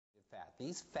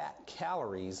These fat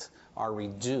calories are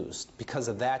reduced. Because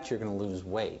of that, you're going to lose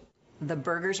weight. The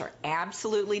burgers are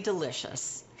absolutely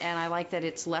delicious. And I like that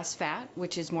it's less fat,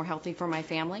 which is more healthy for my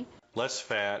family. Less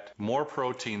fat, more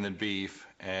protein than beef,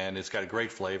 and it's got a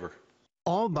great flavor.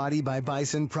 All Body by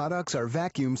Bison products are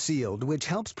vacuum sealed, which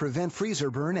helps prevent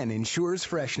freezer burn and ensures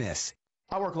freshness.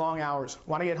 I work long hours.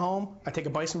 When I get home, I take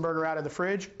a Bison burger out of the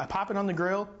fridge, I pop it on the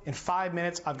grill. In 5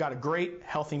 minutes, I've got a great,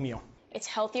 healthy meal. It's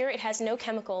healthier, it has no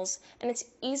chemicals, and it's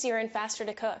easier and faster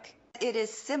to cook. It is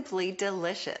simply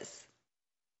delicious.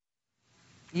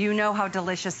 You know how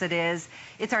delicious it is.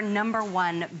 It's our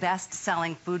 #1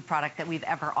 best-selling food product that we've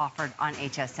ever offered on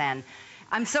HSN.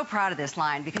 I'm so proud of this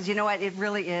line because you know what? It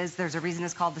really is. There's a reason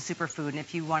it's called the superfood. And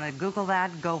if you want to Google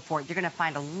that, go for it. You're going to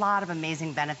find a lot of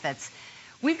amazing benefits.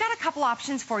 We've got a couple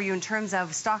options for you in terms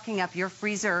of stocking up your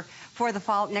freezer for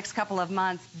the next couple of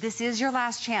months. This is your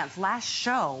last chance, last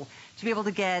show, to be able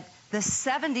to get the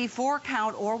 74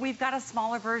 count, or we've got a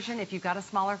smaller version. If you've got a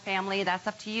smaller family, that's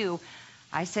up to you.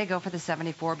 I say go for the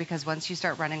 74 because once you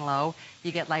start running low,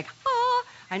 you get like, ah.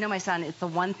 I know my son, it's the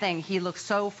one thing he looks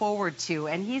so forward to,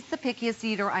 and he's the pickiest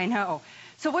eater I know.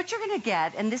 So what you're going to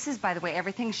get, and this is, by the way,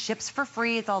 everything ships for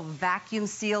free. It's all vacuum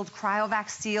sealed, cryovac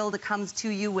sealed. It comes to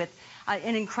you with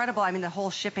an incredible, I mean, the whole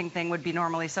shipping thing would be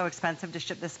normally so expensive to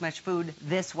ship this much food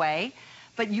this way.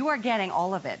 But you are getting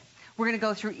all of it. We're going to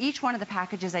go through each one of the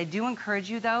packages. I do encourage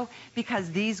you, though, because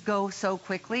these go so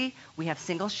quickly. We have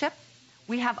single ship.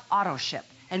 We have auto ship.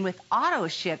 And with auto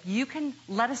ship, you can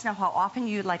let us know how often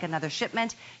you'd like another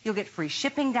shipment. You'll get free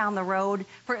shipping down the road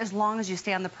for as long as you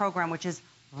stay on the program, which is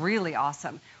really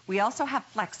awesome. We also have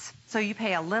flex, so you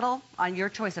pay a little on your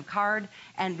choice of card,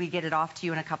 and we get it off to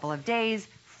you in a couple of days,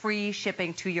 free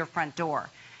shipping to your front door.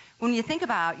 When you think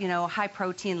about, you know, high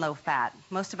protein, low fat,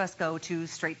 most of us go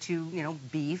straight to, you know,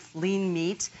 beef, lean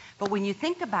meat. But when you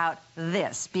think about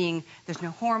this being, there's no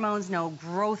hormones, no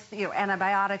growth, you know,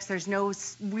 antibiotics, there's no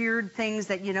weird things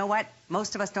that, you know what,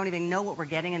 most of us don't even know what we're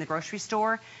getting in the grocery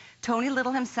store. Tony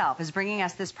Little himself is bringing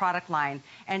us this product line.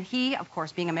 And he, of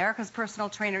course, being America's personal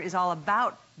trainer, is all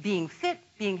about being fit,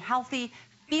 being healthy,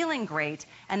 feeling great,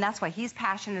 and that's why he's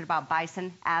passionate about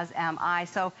Bison, as am I.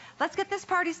 So let's get this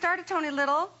party started, Tony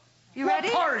Little. You ready?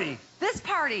 What party? This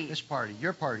party. This party.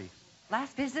 Your party.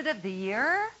 Last visit of the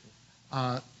year?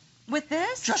 With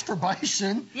this? Just for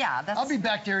Bison. Yeah, that's... I'll be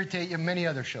back to irritate you many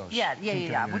other shows. Yeah.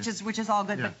 Which is all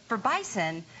good. Yeah. But for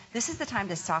Bison, this is the time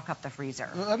to stock up the freezer.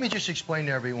 Let me just explain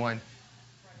to everyone.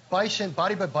 Bison,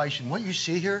 Body by Bison, what you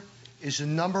see here is the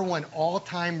 #1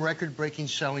 all-time record-breaking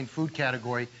selling food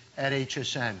category at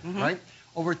HSN, right?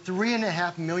 Over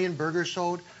 3.5 million burgers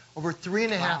sold, over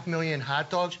 3.5 million hot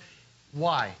dogs.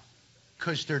 Why?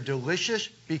 Because they're delicious,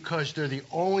 because they're the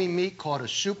only meat called a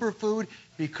superfood,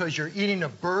 because you're eating a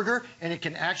burger and it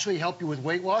can actually help you with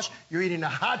weight loss. You're eating a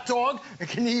hot dog, it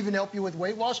can even help you with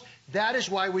weight loss. That is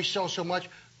why we sell so much.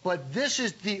 But this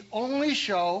is the only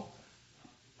show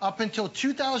up until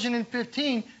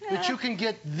 2015 that you can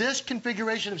get this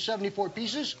configuration of 74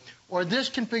 pieces or this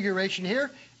configuration here.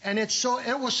 And it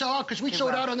will sell out because we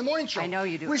sold out on the morning show. I know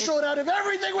you do. We sold out of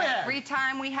everything we had. Every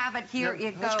time we have it here,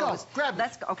 it goes. Let's go. Grab it.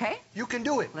 Let's go. Okay. You can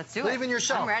do it. Let's do it. Believe in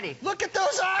yourself. I'm ready. Look at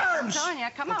those arms. I'm telling you.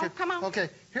 Come on. Come on. Okay.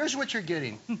 Here's what you're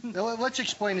getting. Now, let's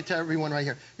explain it to everyone right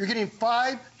here. You're getting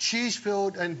 5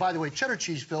 cheese-filled, and by the way, cheddar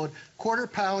cheese-filled,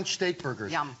 quarter-pound steak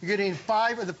burgers. Yum. You're getting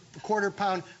 5 of the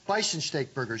quarter-pound Bison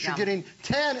steak burgers. You're getting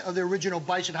 10 of the original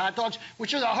Bison hot dogs,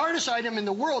 which are the hardest item in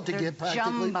the world to get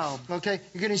practically. Jumbo. Okay.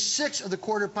 You're getting 6 of the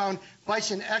quarter-pound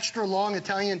Bison extra long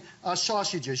Italian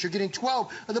sausages. You're getting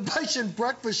 12 of the Bison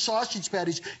breakfast sausage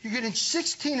patties. You're getting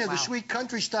 16 of the sweet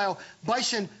country style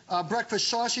Bison breakfast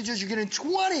sausages. You're getting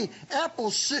 20 apple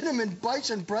cinnamon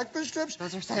Bison breakfast strips.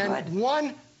 Those are so and good.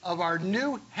 1 of our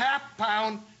new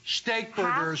half-pound steak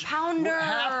burgers.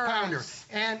 Half-pounder.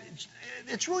 And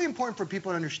it's really important for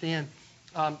people to understand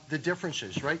the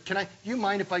differences, right? You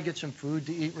mind if I get some food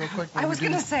to eat real quick? I was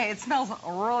going to say, it smells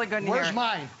really good in here. Where's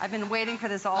mine? I've been waiting for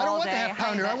this all day. I don't want the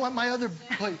half-pounder. I want my other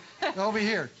plate over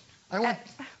here. I want...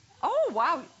 Oh,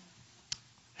 wow.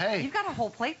 Hey. You've got a whole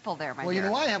plate full there, my dear. Well, you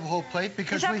know why I have a whole plate?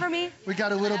 Because for me? we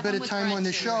got a little bit of time on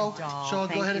the show, so I'll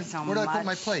go ahead and... So where do I put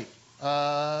my plate?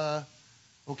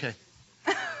 Okay.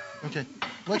 Okay.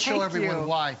 Let's show everyone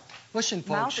why. Listen, folks.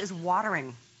 Mouth is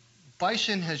watering.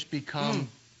 Bison has become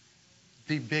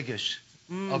the biggest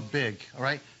of big, all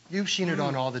right? You've seen it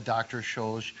on all the doctor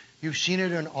shows. You've seen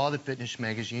it in all the fitness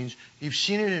magazines. You've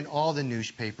seen it in all the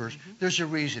newspapers. There's a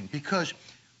reason, because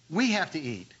we have to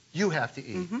eat. You have to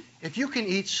eat. If you can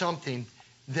eat something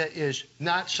that is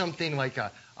not something like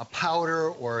a powder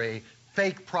or a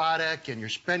fake product and you're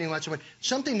spending lots of money.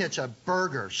 Something that's a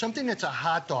burger, something that's a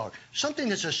hot dog, something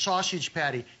that's a sausage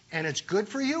patty, and it's good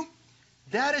for you,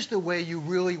 that is the way you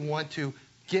really want to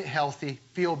get healthy,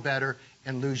 feel better,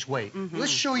 and lose weight.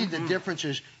 Let's show you the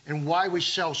differences and why we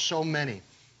sell so many.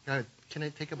 Can I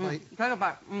take a bite? Take a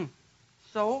bite.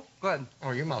 So good.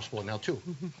 Oh, your mouth's full now, too.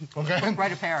 Okay?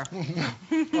 Right a pair.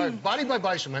 All right, Body by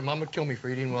Bison. My mom would kill me for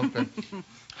eating one.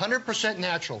 100%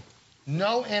 natural.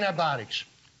 No antibiotics.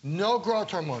 No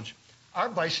growth hormones. Our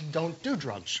bison don't do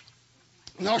drugs.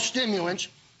 No stimulants.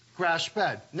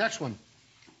 Grass-fed. Next one.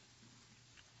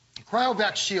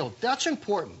 Cryovac sealed. That's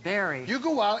important. Very. You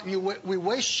go out and we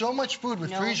waste so much food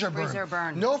with freezer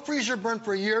burn. No freezer burn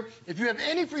for a year. If you have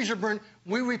any freezer burn,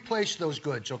 we replace those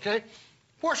goods, okay?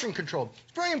 Portion control.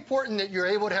 It's very important that you're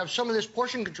able to have some of this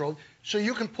portion control so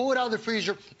you can pull it out of the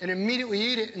freezer and immediately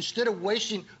eat it instead of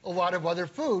wasting a lot of other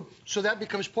food, so that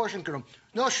becomes portion control.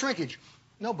 No shrinkage.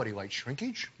 Nobody likes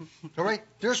shrinkage, all right?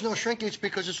 There's no shrinkage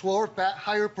because it's lower fat,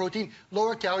 higher protein,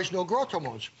 lower calories, no growth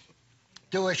hormones.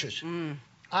 Delicious.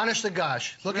 Honest to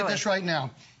gosh, look at this right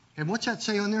now. And what's that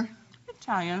say on there?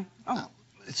 Italian. Oh.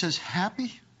 It says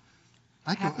happy?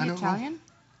 Happy Italian?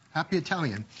 Happy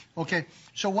Italian. Okay,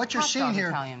 so what you're Hot seeing dog here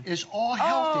Italian. is all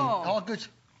healthy, Oh. all good.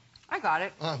 I got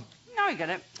it. Now I get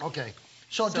it. Okay,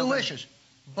 so delicious.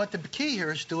 But the key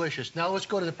here is delicious. Now let's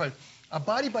go to the price. A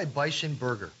Body by Bison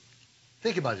burger.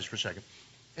 Think about this for a second.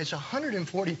 It's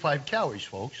 145 calories,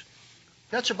 folks.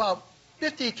 That's about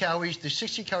 50 calories to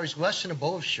 60 calories less than a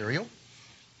bowl of cereal.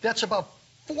 That's about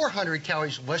 400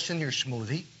 calories less than your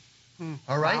smoothie.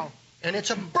 All right? Wow. And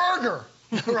it's a burger,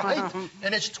 right?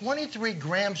 And it's 23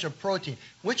 grams of protein,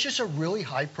 which is a really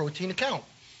high protein account.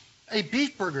 A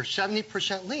beef burger,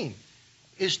 70% lean,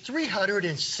 is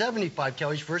 375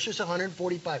 calories versus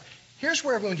 145. Here's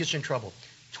where everyone gets in trouble.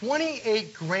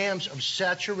 28 grams of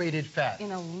saturated fat.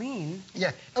 In a lean?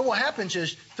 Yeah. And what happens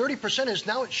is 30% is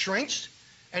now it shrinks,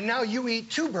 and now you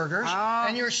eat 2 burgers,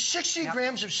 and you're 60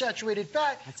 grams of saturated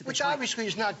fat, which obviously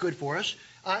is not good for us,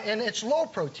 and it's low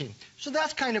protein. So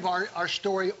that's kind of our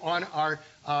story on our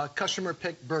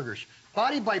customer-picked burgers.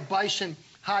 Body by Bison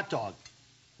hot dog.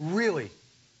 Really,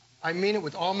 I mean it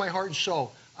with all my heart and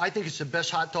soul. I think it's the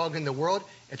best hot dog in the world.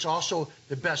 It's also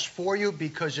the best for you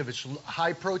because of its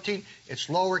high protein, it's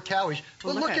lower calories.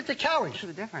 But look at the calories. Look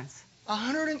at the difference.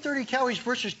 130 calories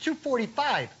versus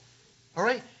 245. All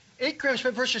right? 8 grams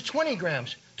fat versus 20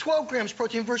 grams. 12 grams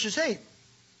protein versus 8.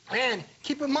 And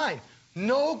keep in mind,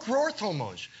 no growth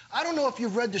hormones. I don't know if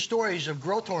you've read the stories of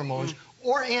growth hormones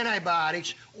or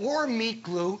antibiotics or meat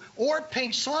glue or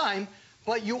pink slime,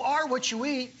 but you are what you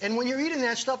eat, and when you're eating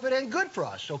that stuff, it ain't good for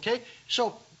us, okay?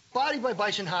 So Body by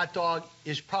Bison hot dog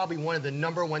is probably one of the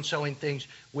 #1 selling things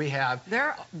we have.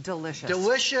 They're delicious.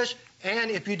 Delicious,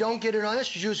 and if you don't get it on this,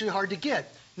 it's usually hard to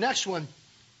get. Next one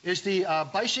is the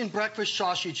Bison breakfast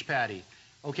sausage patty.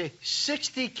 Okay,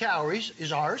 60 calories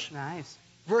is ours. Nice.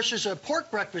 Versus a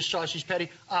pork breakfast sausage patty,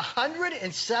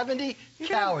 170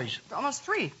 calories. Almost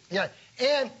 3. Yeah,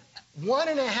 and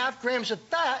 1.5 grams of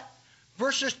fat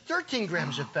versus 13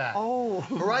 grams of fat. Oh,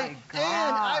 right? my gosh.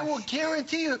 And I will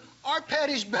guarantee you, our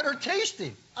patty's better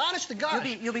tasting. Honest to gosh.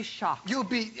 You'll be shocked. You'll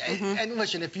be, and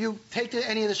listen, if you take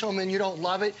any of this home and you don't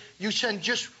love it, you send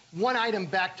just one item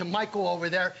back to Michael over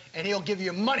there, and he'll give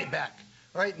you money back.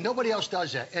 All right? Nobody else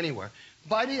does that anywhere.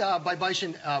 Body by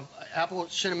Bison apple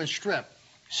cinnamon strip,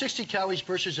 60 calories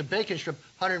versus a bacon strip,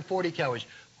 140 calories.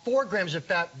 4 grams of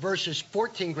fat versus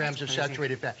 14 grams of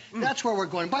saturated fat. That's where we're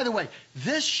going. By the way,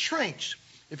 this shrinks.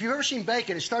 If you've ever seen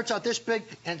bacon, it starts out this big,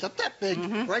 ends up that big,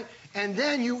 right? And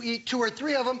then you eat 2 or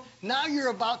 3 of them. Now you're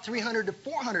about 300 to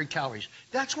 400 calories.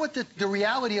 That's what the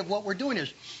reality of what we're doing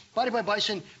is. Body by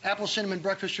Bison, apple cinnamon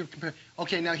breakfast strip.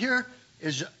 Okay, now here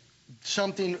is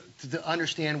something to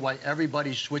understand why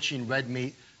everybody's switching red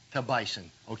meat to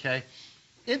bison, okay?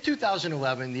 In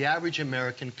 2011, the average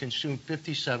American consumed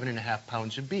 57.5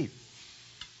 pounds of beef.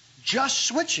 Just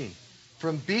switching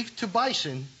from beef to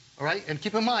bison, all right, and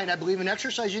keep in mind, I believe in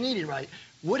exercise and eating right,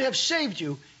 would have saved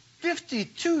you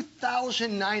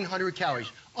 52,900 calories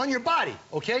on your body,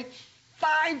 okay?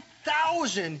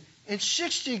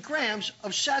 5,060 grams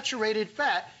of saturated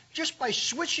fat just by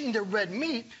switching to red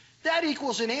meat. That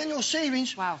equals an annual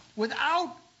savings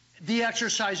without the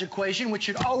exercise equation, which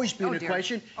should always be an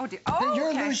equation. Oh, dear. Oh,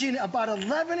 you're losing about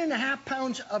 11.5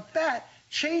 pounds of fat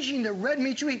changing the red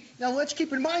meat you eat. Now, let's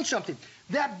keep in mind something.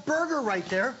 That burger right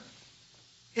there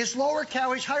is lower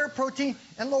calories, higher protein,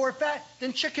 and lower fat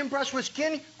than chicken breast with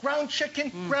skin, ground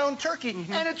chicken, ground turkey,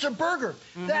 and it's a burger.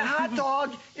 That hot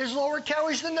dog is lower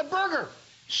calories than the burger.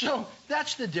 So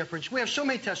that's the difference. We have so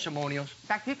many testimonials. In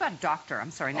fact, we've got a doctor.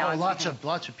 I'm sorry. Now lots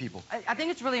of people. I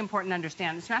think it's really important to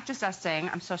understand. It's not just us saying,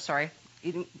 I'm so sorry,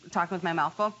 talking with my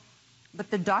mouth full.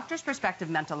 But the doctor's perspective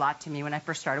meant a lot to me when I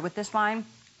first started with this line.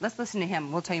 Let's listen to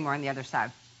him. We'll tell you more on the other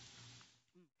side.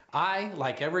 I,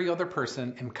 like every other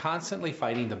person, am constantly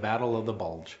fighting the battle of the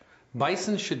bulge.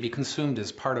 Bison should be consumed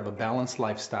as part of a balanced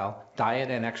lifestyle,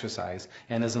 diet, and exercise,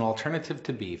 and as an alternative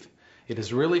to beef. It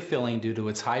is really filling due to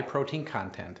its high protein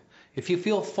content. If you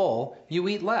feel full, you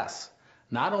eat less.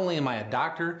 Not only am I a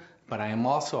doctor, but I am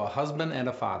also a husband and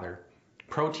a father.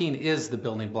 Protein is the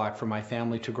building block for my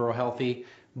family to grow healthy.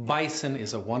 Bison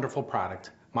is a wonderful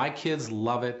product. My kids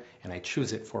love it, and I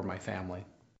choose it for my family.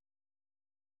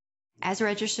 As a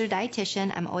registered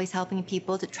dietitian, I'm always helping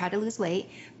people to try to lose weight,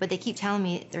 but they keep telling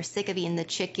me they're sick of eating the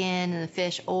chicken and the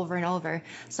fish over and over.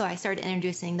 So I started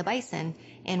introducing the bison.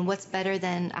 And what's better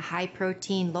than a high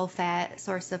protein, low fat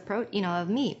source of of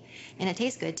meat? And it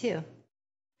tastes good too.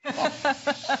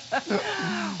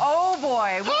 Oh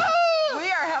boy. We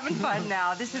are having fun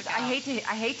now. This is I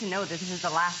hate to know that this is the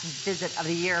last visit of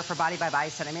the year for Body by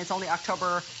Bison. I mean, it's only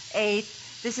October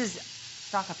 8th. This is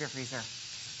stock up your freezer.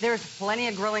 There's plenty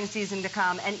of grilling season to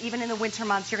come, and even in the winter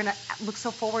months, you're going to look so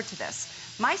forward to this.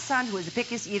 My son, who is the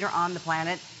pickiest eater on the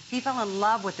planet, he fell in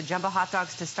love with the jumbo hot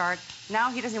dogs to start. Now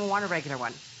he doesn't even want a regular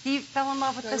one. He fell in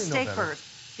love with the steak burgers.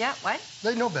 Yeah, what?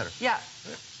 They know better. Yeah,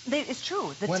 it's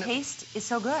true. The taste is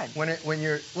so good.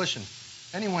 Listen,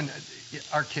 anyone,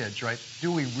 our kids, right?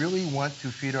 Do we really want to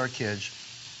feed our kids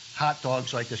hot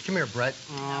dogs like this? Come here, Brett.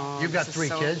 Oh, You've got three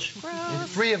kids.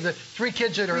 Gross. Three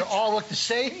kids that are all look the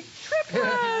same.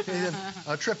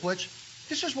 Triplets.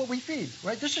 This is what we feed,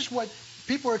 right? This is what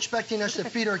people are expecting us to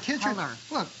feed our kids.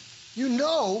 Look,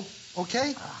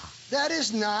 okay? That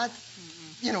is not,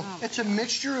 it's a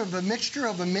mixture of a mixture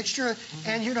of a mixture,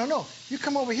 and you don't know. You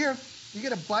come over here, you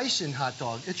get a bison hot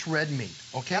dog. It's red meat,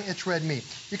 okay? Yep. It's red meat.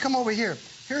 You come over here.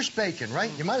 Here's bacon,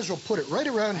 right? You might as well put it right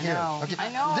around here. Okay? I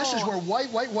know. This is where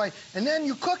white, and then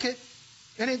you cook it,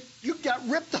 and you got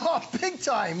ripped off big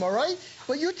time, all right?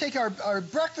 But you take our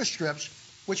breakfast strips,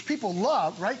 which people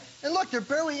love, right? And look, there's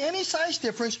barely any size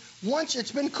difference once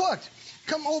it's been cooked.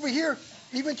 Come over here,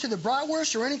 even to the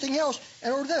bratwurst or anything else,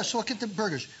 and order this. Look at the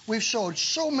burgers. We've sold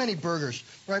so many burgers,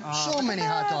 right? So many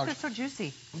hot dogs. They're so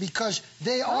juicy. Because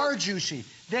they are juicy.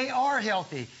 They are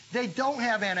healthy. They don't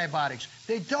have antibiotics.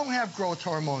 They don't have growth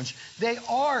hormones. They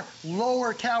are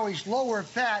lower calories, lower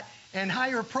fat, and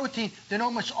higher protein than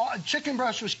almost all chicken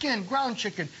breast with skin, ground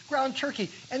chicken, ground turkey,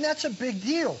 and that's a big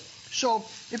deal. So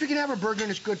if you can have a burger and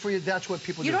it's good for you, that's what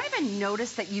people do. You don't even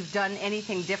notice that you've done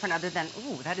anything different other than,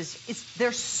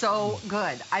 they're so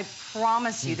good. I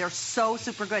promise you, they're so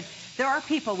super good. There are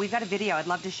people, we've got a video I'd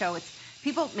love to show. It's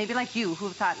people maybe like you who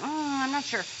thought, I'm not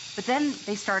sure. But then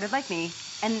they started like me,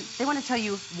 and they want to tell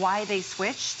you why they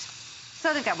switched.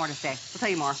 So they've got more to say. We'll tell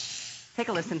you more. Take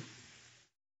a listen.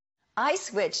 I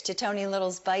switched to Tony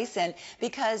Little's Bison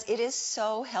because it is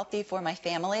so healthy for my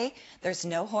family. There's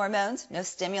no hormones, no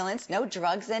stimulants, no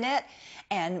drugs in it.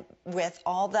 And with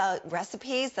all the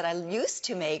recipes that I used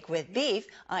to make with beef,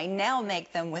 I now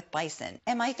make them with bison.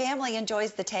 And my family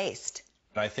enjoys the taste.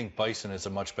 I think bison is a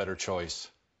much better choice.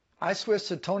 I switched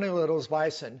to Tony Little's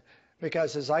Bison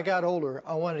because as I got older,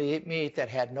 I wanted to eat meat that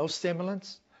had no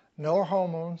stimulants, no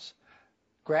hormones,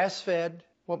 grass-fed.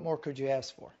 What more could you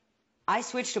ask for? I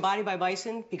switched to Body by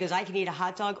Bison because I can eat a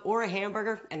hot dog or a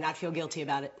hamburger and not feel guilty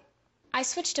about it. I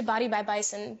switched to Body by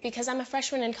Bison because I'm a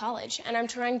freshman in college and I'm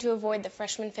trying to avoid the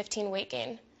freshman 15 weight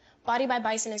gain. Body by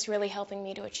Bison is really helping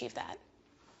me to achieve that.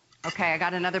 Okay, I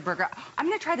got another burger. I'm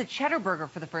going to try the cheddar burger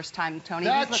for the first time, Tony.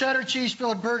 That cheddar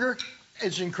cheese-filled burger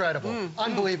is incredible.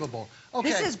 Unbelievable. Okay.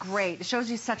 This is great. It shows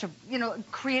you such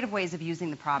creative ways of using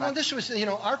the product. Well, this was,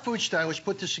 our food stylist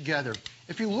put this together.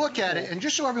 If you look at it, and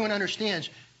just so everyone understands,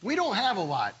 we don't have a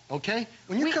lot, okay?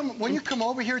 When you come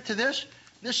over here to this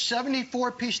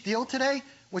 74-piece deal today,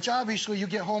 which obviously you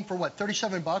get home for what,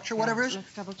 $37 or whatever it is,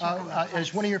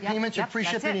 as one of your payments and free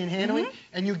shipping and handling,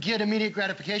 and you get immediate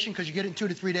gratification because you get it in 2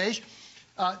 to 3 days.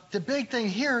 The big thing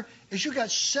here is you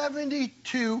got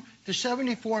 72 to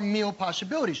 74 meal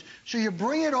possibilities. So you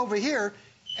bring it over here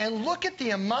and look at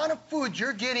the amount of food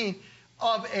you're getting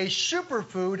of a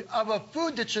superfood, of a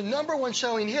food that's a #1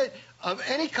 selling hit of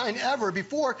any kind ever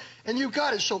before, and you've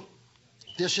got it. So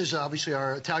this is obviously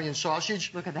our Italian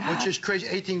sausage. Look at that. Which is crazy,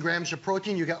 18 grams of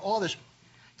protein. You got all this.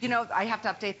 I have to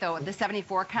update, though, the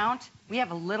 74 count. We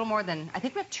have a little more than, I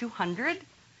think we have 200.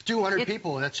 200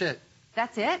 people, that's it.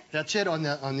 That's it? That's it on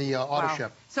the auto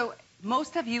ship. So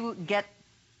most of you get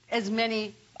as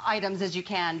many items as you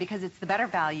can because it's the better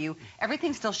value.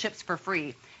 Everything still ships for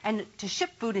free. And to ship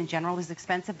food in general is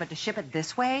expensive, but to ship it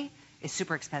this way is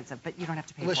super expensive, but you don't have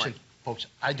to pay for it. Listen, folks,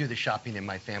 I do the shopping in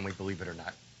my family, believe it or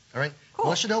not. All right? Cool.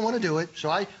 Melissa don't want to do it, so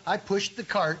I push the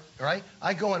cart, all right?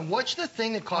 I go in, what's the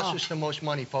thing that costs us the most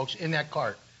money, folks, in that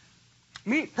cart?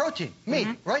 Meat. Protein. Meat,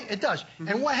 right? It does.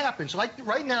 And what happens? Like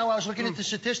right now, I was looking at the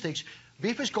statistics.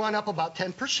 Beef has gone up about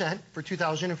 10% for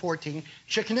 2014.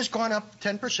 Chicken has gone up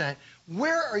 10%.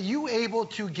 Where are you able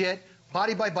to get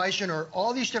Body by Bison or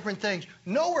all these different things?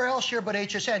 Nowhere else here but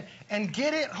HSN. And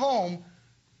get it home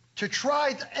to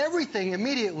try everything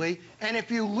immediately. And if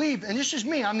you leave, and this is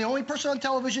me, I'm the only person on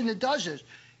television that does this.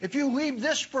 If you leave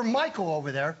this for Michael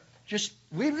over there, just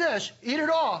leave this, eat it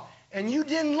all, and you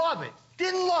didn't love it,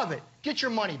 get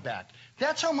your money back.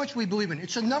 That's how much we believe in it.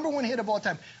 It's the #1 hit of all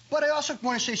time. But I also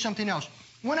want to say something else.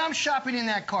 When I'm shopping in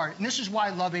that cart, and this is why I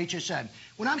love HSN,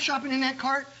 when I'm shopping in that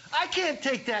cart, I can't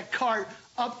take that cart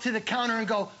up to the counter and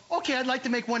go, okay, I'd like to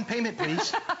make one payment,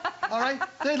 please. All right?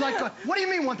 They'd like to, what do you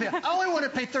mean one payment? I only want to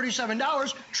pay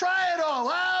 $37. Try it all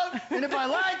out, and if I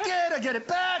like it, I get it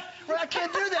back. Well, I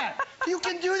can't do that. You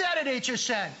can do that at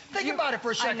HSN. Think about it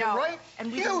for a second, right?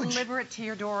 And we deliver it to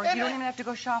your door. And you don't even have to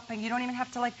go shopping. You don't even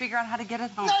have to, like, figure out how to get it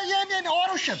home. Yeah, and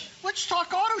auto ship. Let's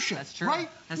talk auto ship. That's true. Right?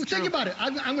 That's well, true. Think about it.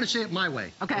 I'm going to say it my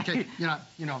way. Okay. You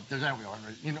know, there we are.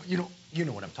 You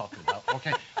know what I'm talking about.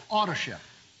 Okay. Auto ship.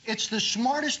 It's the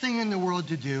smartest thing in the world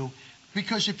to do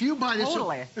because if you buy this,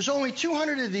 there's only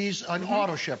 200 of these on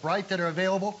auto ship, right, that are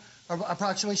available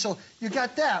approximately. So you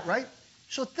got that, right?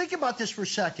 So think about this for a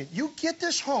second. You get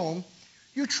this home,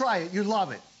 you try it, you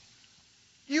love it.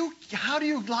 How do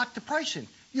you lock the price in?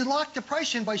 You lock the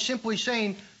price in by simply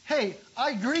saying, hey, I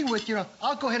agree with you.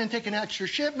 I'll go ahead and take an extra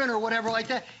shipment or whatever like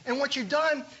that. And what you've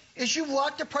done is you've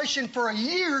locked the price in for a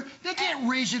year. They can't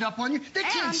raise it up on you. They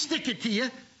can't stick it to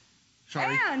you.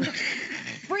 Sorry. And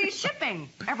free shipping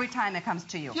every time it comes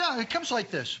to you. Yeah, it comes like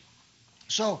this.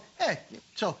 So, hey,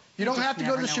 you don't have to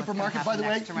go to the supermarket. By the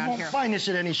way, you won't find this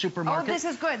at any supermarket. Oh, this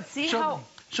is good. See how...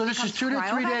 So this is 2 to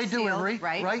 3 day delivery,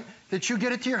 right? That you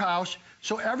get it to your house.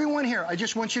 So everyone here, I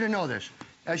just want you to know this.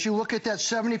 As you look at that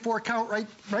 74 count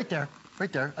right there.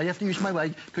 I have to use my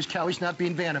leg because Callie's not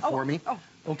being Vanna for me.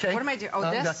 Okay. What am I doing? Oh,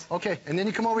 this? Okay, and then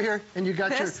you come over here and you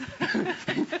got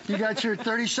you got your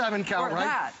 37 count, right?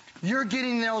 That. You're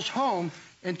getting those home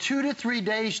in 2 to 3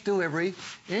 days delivery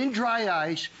in dry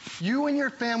ice. You and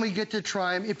your family get to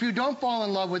try them. If you don't fall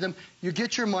in love with them, you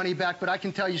get your money back. But I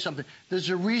can tell you something. There's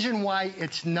a reason why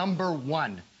it's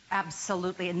 #1.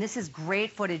 Absolutely, and this is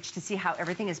great footage to see how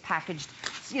everything is packaged,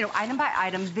 item by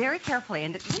item, very carefully.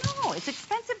 And it's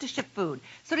expensive to ship food,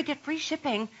 so to get free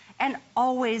shipping and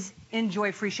always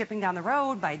enjoy free shipping down the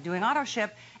road by doing auto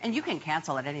ship, and you can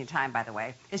cancel at any time, by the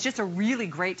way. It's just a really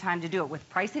great time to do it with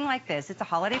pricing like this. It's a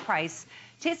holiday price.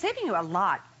 It's saving you a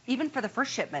lot, even for the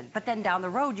first shipment, but then down the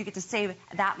road you get to save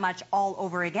that much all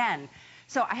over again.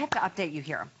 So I have to update you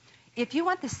here. If you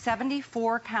want the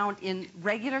 74 count in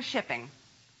regular shipping,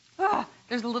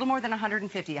 there's a little more than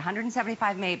 150,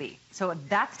 175 maybe. So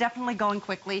that's definitely going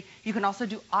quickly. You can also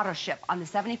do auto ship on the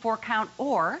 74 count,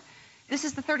 or this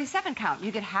is the 37 count.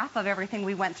 You get half of everything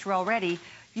we went through already.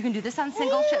 You can do this on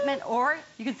single shipment, or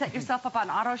you can set yourself up on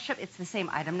auto ship. It's the same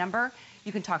item number.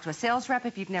 You can talk to a sales rep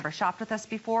if you've never shopped with us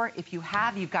before. If you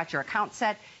have, you've got your account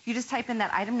set. You just type in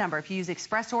that item number. If you use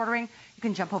express ordering, you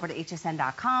can jump over to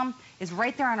hsn.com. It's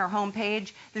right there on our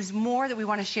homepage. There's more that we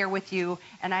want to share with you,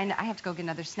 and I have to go get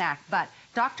another snack. But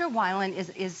Dr.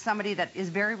 Weiland is somebody that is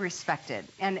very respected,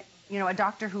 and a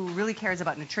doctor who really cares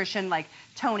about nutrition, like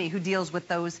Tony, who deals with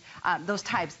those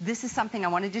types. This is something I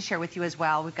wanted to share with you as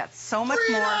well. We've got so much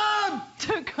more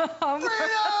to come.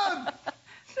 Freedom!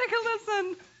 Take a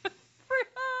listen.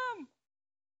 Freedom!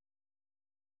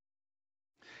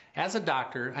 As a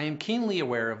doctor, I am keenly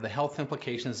aware of the health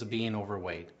implications of being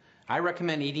overweight. I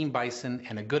recommend eating Bison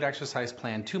and a good exercise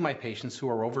plan to my patients who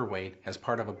are overweight as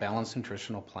part of a balanced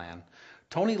nutritional plan.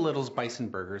 Tony Little's Bison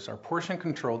burgers are portion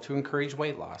controlled to encourage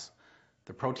weight loss.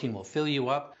 The protein will fill you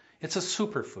up. It's a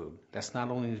superfood that's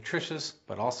not only nutritious,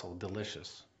 but also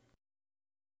delicious.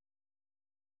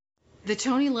 The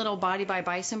Tony Little Body by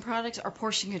Bison products are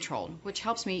portion controlled, which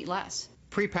helps me eat less.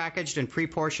 Pre-packaged and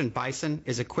pre-portioned Bison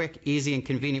is a quick, easy, and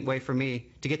convenient way for me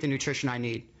to get the nutrition I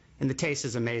need. And the taste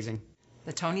is amazing.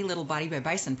 The Tony Little Body by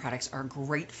Bison products are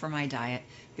great for my diet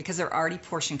because they're already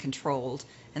portion controlled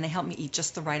and they help me eat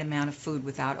just the right amount of food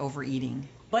without overeating.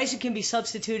 Bison can be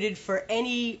substituted for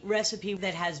any recipe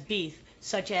that has beef,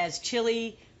 such as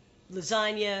chili,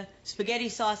 lasagna, spaghetti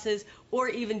sauces, or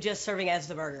even just serving as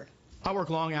the burger. I work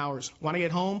long hours. When I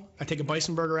get home, I take a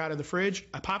Bison burger out of the fridge,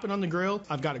 I pop it on the grill,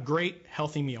 I've got a great,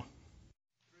 healthy meal.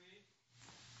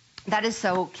 That is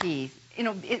so key. You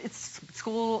know,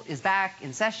 school is back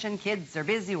in session. Kids are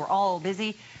busy. We're all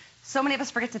busy. So many of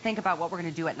us forget to think about what we're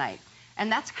going to do at night.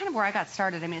 And that's kind of where I got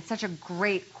started. I mean, it's such a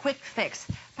great, quick fix.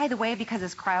 By the way, because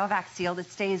it's cryovac sealed,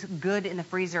 it stays good in the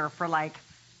freezer for like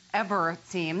ever, it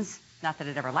seems. Not that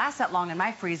it ever lasts that long in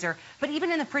my freezer, but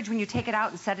even in the fridge, when you take it out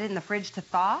and set it in the fridge to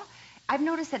thaw, I've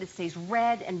noticed that it stays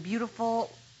red and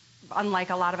beautiful,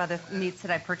 unlike a lot of other meats that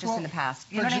I've purchased in the past.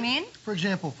 You know what I mean? For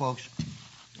example, folks,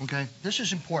 okay, this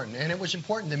is important, and it was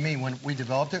important to me when we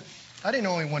developed it. I didn't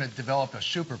only want to develop a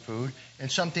superfood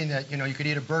and something that, you know, you could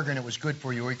eat a burger and it was good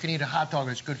for you, or you can eat a hot dog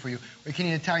and it's good for you, or you can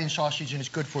eat Italian sausage and it's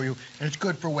good for you, and it's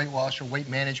good for weight loss or weight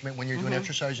management when you're doing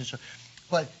exercise and stuff.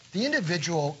 But the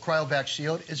individual cryovac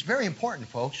sealed is very important,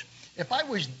 folks. If I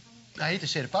was, I hate to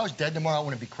say it, if I was dead tomorrow, I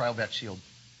wouldn't be cryovac sealed.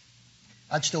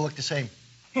 I'd still look the same.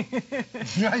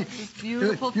 Right?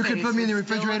 Beautiful. You could put me in the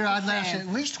refrigerator, I'd last at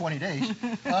least 20 days.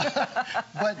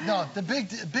 But no, the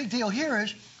big deal here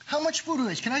is how much food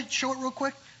it is. Can I show it real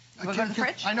quick? Go to the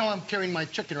fridge? I know I'm carrying my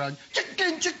chicken around.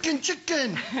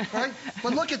 Chicken, right?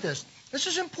 But look at this. This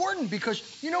is important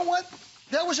because, you know what?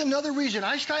 That was another reason.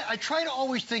 I try to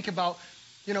always think about,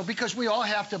 you know, because we all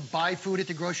have to buy food at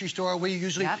the grocery store. We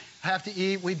usually have to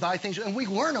eat. We buy things, and we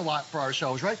learn a lot for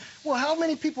ourselves, right? Well, how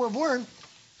many people have learned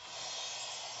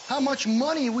how much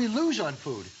money we lose on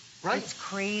food, right? It's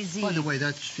crazy. By the way,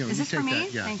 that's, you know, is you this take for me?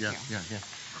 that. Yeah, Thank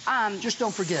yeah. Just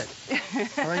don't forget.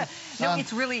 All right? No,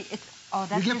 it's really, oh,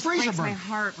 that just breaks my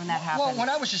heart when that happens. Well, when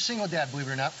I was a single dad, believe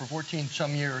it or not, for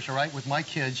 14-some years, all right, with my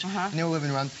kids, and they were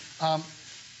living around,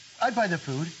 I'd buy the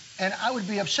food, and I would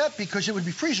be upset because it would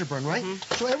be freezer burn, right?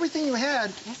 So everything you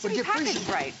had would get freezer packaged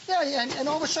right. Yeah, and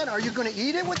all of a sudden, are you going to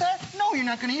eat it with that? No, you're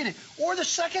not going to eat it. Or the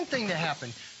second thing that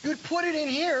happened, you'd put it in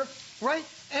here, right?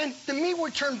 And the meat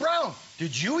would turn brown.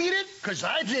 Did you eat it? Because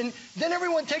I didn't. Then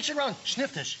everyone takes it around.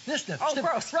 Sniff this. Sniff. Oh, sniff.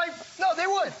 gross. Right? No, they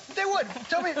would. They would.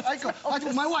 Tell me. I go,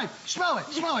 my wife, smell it.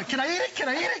 Smell it. Can I eat it? Can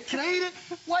I eat it? Can I eat it?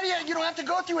 Why do you don't have to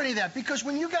go through any of that? Because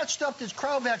when you got stuff that's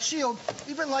cryovac sealed,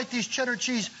 even like these cheddar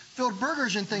cheese filled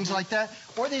burgers and things like that,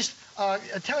 or these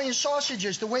Italian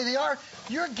sausages, the way they are,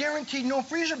 you're guaranteed no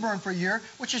freezer burn for a year,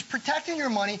 which is protecting your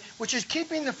money, which is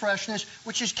keeping the freshness,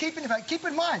 which is keeping the fact. Keep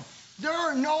in mind, there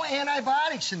are no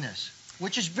antibiotics in this,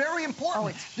 which is very important. Oh,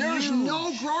 it's there is huge.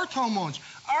 no growth hormones.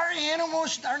 Our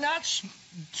animals are not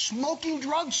smoking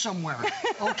drugs somewhere,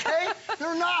 okay?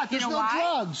 They're not. There's you know no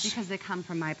why? drugs. Because they come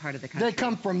from my part of the country. They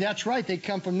come from, that's right, they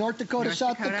come from North Dakota,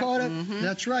 South Dakota.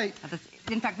 That's right.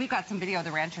 In fact, we've got some video of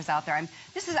the ranchers out there.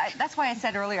 That's why I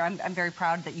said earlier, I'm very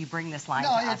proud that you bring this line to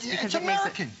us. It's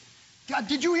American.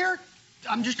 Did you hear it?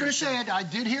 I'm just going to say it. I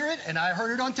did hear it, and I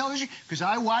heard it on television because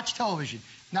I watch television.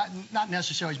 Not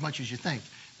necessarily as much as you think.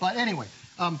 But anyway,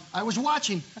 I was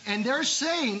watching, and they're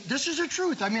saying, this is the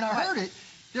truth. I mean, I heard it.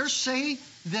 They're saying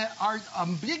that a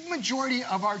big majority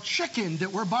of our chicken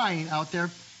that we're buying out there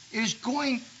is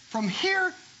going from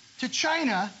here to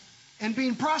China and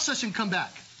being processed and come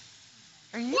back.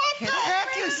 Are you what kidding the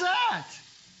heck me? is that?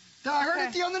 I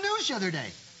heard it on the news the other day.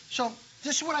 So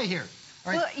this is what I hear.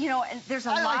 All right? Well, you know, and there's a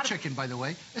lot I like of chicken, by the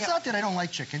way. It's not that I don't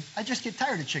like chicken. I just get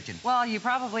tired of chicken. Well, you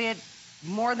probably had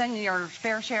more than your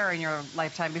fair share in your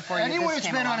lifetime before you Anyone this that's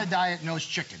came been along. on a diet knows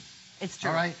chicken. It's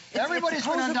true. All right? Everybody's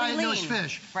been on a diet knows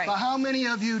fish. Right. But how many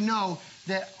of you know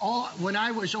that when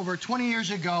I was over 20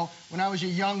 years ago, when I was a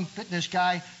young fitness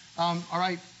guy, all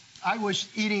right, I was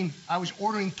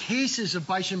ordering cases of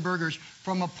Bison burgers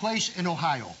from a place in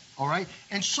Ohio. All right?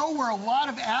 And so were a lot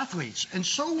of athletes, and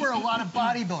so were a lot of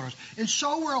bodybuilders, and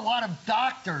so were a lot of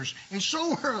doctors, and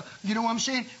so were, you know what I'm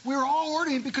saying? We were all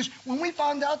ordering because when we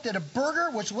found out that a burger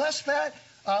was less fat,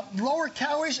 lower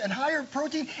calories, and higher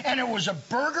protein, and it was a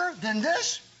burger than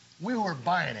this, we were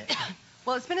buying it.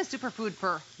 Well, it's been a superfood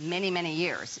for many, many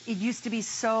years. It used to be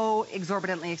so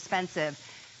exorbitantly expensive.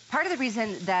 Part of the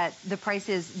reason that the price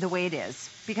is the way it is,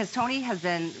 because Tony has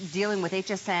been dealing with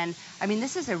HSN. I mean,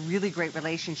 this is a really great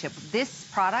relationship. This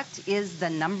product is the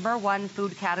 #1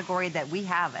 food category that we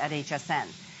have at HSN.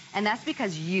 And that's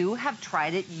because you have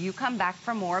tried it. You come back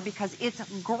for more because it's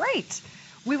great.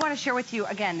 We want to share with you,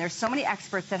 again, there's so many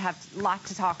experts that have a lot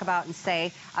to talk about and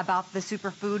say about the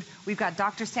superfood. We've got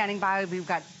doctors standing by. We've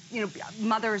got, you know,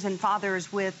 mothers and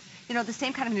fathers with, you know, the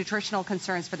same kind of nutritional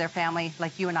concerns for their family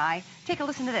like you and I. Take a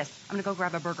listen to this. I'm going to go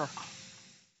grab a burger.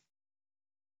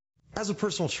 As a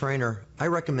personal trainer, I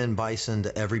recommend Bison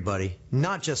to everybody,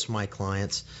 not just my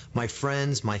clients, my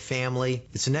friends, my family.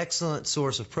 It's an excellent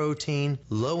source of protein,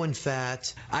 low in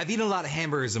fat. I've eaten a lot of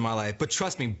hamburgers in my life, but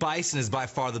trust me, Bison is by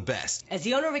far the best. As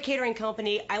the owner of a catering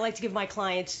company, I like to give my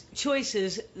clients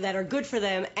choices that are good for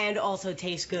them and also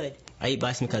taste good. I eat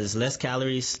Bison because it's less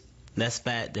calories, less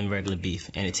fat than regular beef,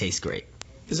 and it tastes great.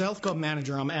 As a health club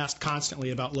manager, I'm asked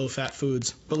constantly about low-fat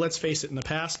foods. But let's face it, in the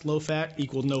past, low-fat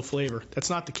equaled no flavor. That's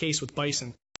not the case with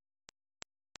Bison.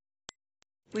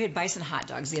 We had bison hot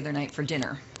dogs the other night for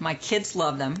dinner. My kids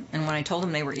love them, and when I told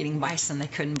them they were eating bison, they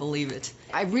couldn't believe it.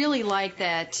 I really like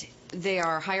that they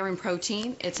are higher in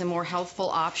protein. It's a more healthful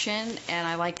option, and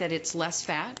I like that it's less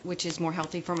fat, which is more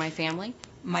healthy for my family.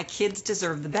 My kids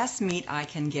deserve the best meat I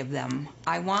can give them.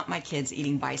 I want my kids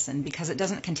eating bison because it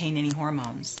doesn't contain any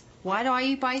hormones. Why do I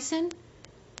eat bison?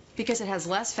 Because it has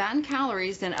less fat and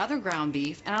calories than other ground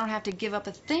beef, and I don't have to give up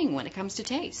a thing when it comes to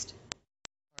taste.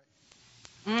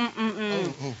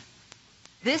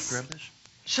 This? Grab this?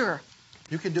 Sure.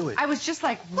 You can do it. I was just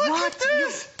like, Look what? at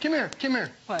this! Come here, come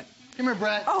here. What? Come here,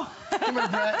 Brett. Oh. Come here,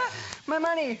 Brett. My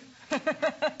money.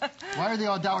 Why are they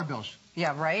all dollar bills?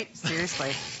 Yeah, right?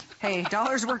 Seriously. Hey,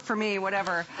 dollars work for me,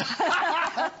 whatever.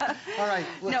 All right.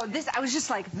 Look. No, I was just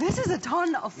like, this is a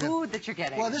ton of food that you're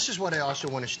getting. Well, this is what I also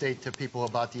want to state to people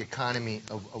about the economy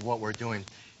of what we're doing.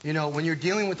 You know, when you're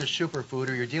dealing with a superfood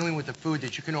or you're dealing with a food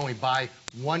that you can only buy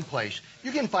one place,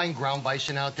 you can find ground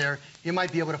bison out there. You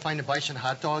might be able to find a bison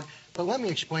hot dog. But let me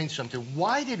explain something.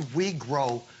 Why did we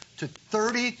grow to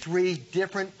 33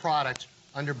 different products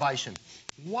under Bison?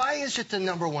 Why is it the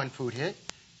 #1 food hit?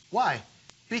 Why?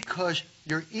 Because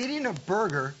you're eating a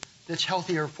burger that's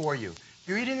healthier for you.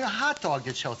 You're eating a hot dog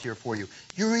that's healthier for you.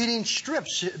 You're eating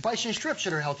strips, bison strips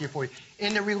that are healthier for you.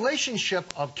 In the relationship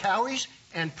of calories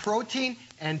and protein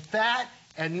and fat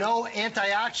and no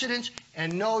antioxidants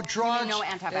and no drugs. No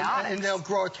antibiotics. And no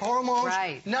growth hormones.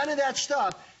 Right. None of that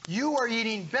stuff. You are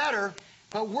eating better,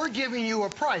 but we're giving you a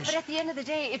price. But at the end of the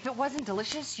day, if it wasn't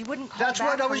delicious, you wouldn't call That's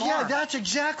back what I for was. more. Yeah, that's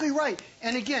exactly right.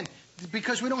 And again,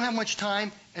 because we don't have much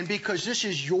time, and because this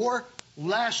is your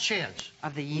last chance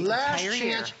of the last entire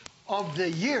chance year. of the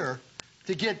year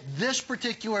to get this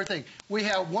particular thing. We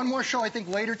have one more show, I think,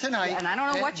 later tonight. Yeah, and I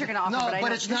don't know what you're going to offer, No, but I know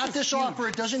it's this not is this huge. offer.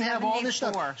 It doesn't have all this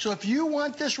stuff. 784. So if you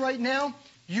want this right now,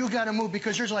 you got to move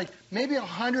because there's like maybe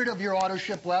 100 of your auto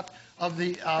ship left of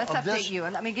the Let's of update this. you,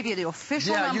 and let me give you the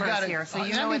official Yeah, you numbers got it. here, so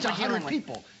you that know what means we're dealing 100 with.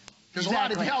 people. There's a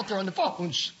lot of you out there on the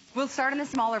phones. We'll start in the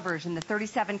smaller version, the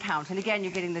 37 count. And again,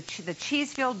 you're getting the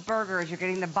cheese-filled burgers, you're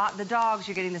getting the dogs,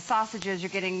 you're getting the sausages, you're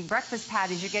getting breakfast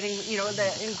patties, you're getting, you know,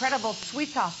 the incredible sweet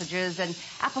sausages and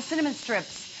apple cinnamon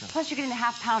strips. Plus, you're getting the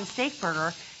half-pound steak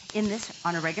burger in this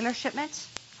on a regular shipment,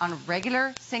 on a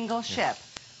regular single ship.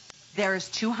 There's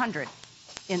 200.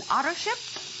 In auto ship,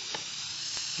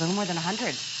 a little more than 100.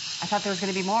 I thought there was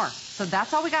going to be more. So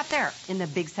that's all we got there in the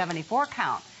big 74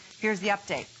 count. Here's the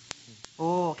update.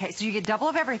 Oh, okay, so you get double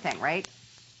of everything, right?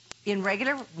 In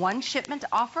regular one shipment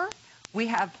offer, we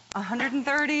have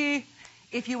 130.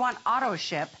 If you want auto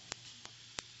ship,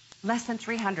 less than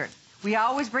 300. We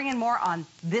always bring in more on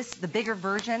this, the bigger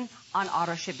version, on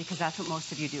auto ship because that's what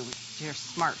most of you do. You're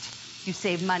smart. You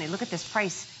save money. Look at this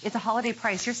price. It's a holiday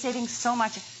price. You're saving so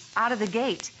much out of the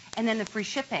gate. And then the free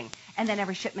shipping. And then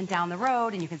every shipment down the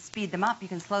road, and you can speed them up. You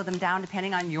can slow them down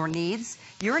depending on your needs.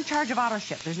 You're in charge of auto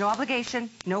ship. There's no obligation,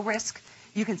 no risk.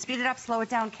 You can speed it up, slow it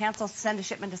down, cancel, send a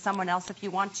shipment to someone else if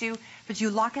you want to. But you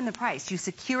lock in the price. You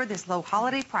secure this low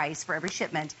holiday price for every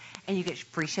shipment, and you get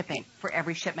free shipping for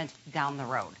every shipment down the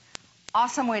road.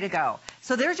 Awesome way to go.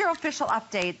 So there's your official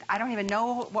update. I don't even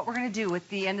know what we're going to do at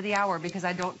the end of the hour because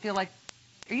I don't feel like...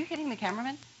 Are you hitting the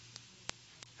cameraman?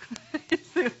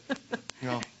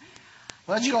 No.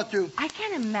 Let's go through. I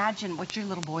can't imagine what your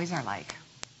little boys are like.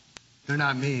 They're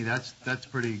not me. That's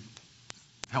pretty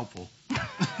helpful.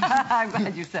 I'm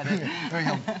glad you said it. Very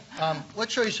helpful.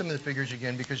 Let's show you some of the figures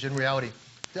again, because in reality,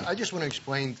 I just want to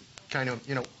explain kind of,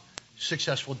 you know,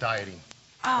 successful dieting.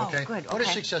 Oh, okay? good. What is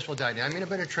Okay. successful dieting? I mean, I've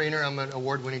been a trainer. I'm an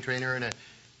award-winning trainer, and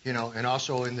and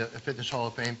also in the Fitness Hall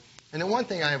of Fame. And the one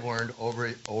thing I have learned over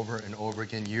and over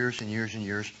again, years and years and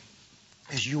years,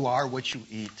 is you are what you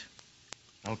eat.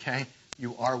 Okay?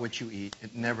 You are what you eat.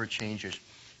 It never changes.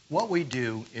 What we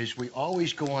do is we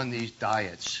always go on these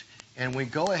diets, and we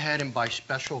go ahead and buy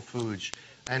special foods,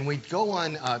 and we go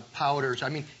on powders. I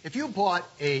mean, if you bought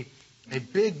a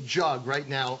big jug right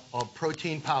now of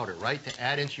protein powder, right, to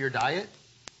add into your diet,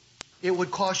 it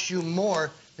would cost you more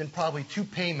than probably 2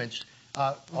 payments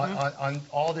on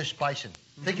all this Bison.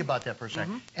 Think about that for a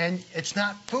second. And it's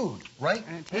not food, right?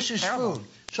 This is terrible. food.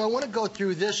 So I want to go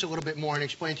through this a little bit more and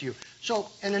explain to you. So,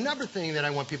 and another thing that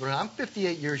I want people to know, I'm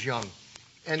 58 years young.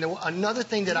 And another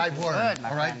thing that I've learned, Good, my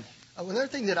all right? friend. Another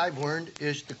thing that I've learned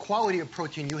is the quality of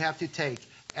protein you have to take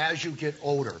as you get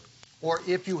older, or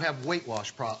if you have weight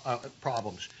loss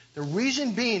problems. The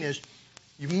reason being is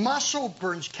your muscle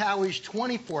burns calories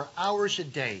 24 hours a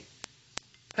day.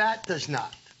 Fat does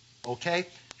not, okay?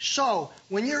 So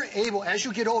when you're able, as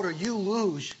you get older, you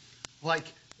lose, like,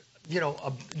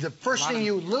 the first thing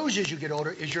you lose as you get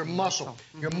older is your muscle.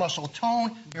 Your muscle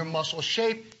tone, your muscle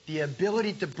shape, the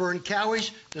ability to burn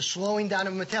calories, the slowing down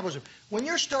of metabolism. When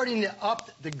you're starting to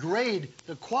up the grade,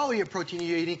 the quality of protein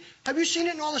you're eating, have you seen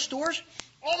it in all the stores?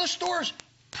 All the stores,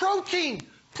 protein,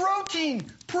 protein,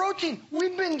 protein.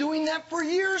 We've been doing that for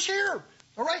years here.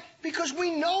 All right? Because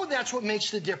we know that's what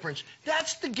makes the difference.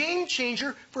 That's the game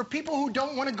changer for people who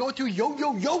don't want to go through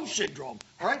yo-yo-yo syndrome.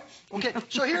 All right? Okay,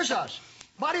 so here's us.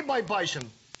 Body by Bison.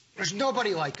 There's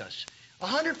nobody like us.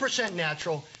 100%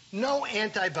 natural, no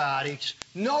antibiotics,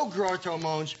 no growth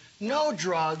hormones, no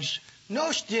drugs,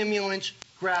 no stimulants,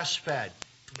 grass-fed.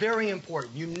 Very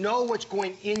important. You know what's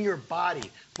going in your body.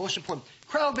 Most important.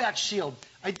 Cryovac sealed.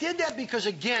 I did that because,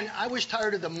 again, I was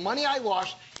tired of the money I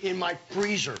lost in my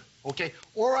freezer. Okay?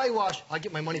 Or I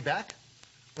get my money back?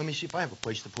 Let me see if I have a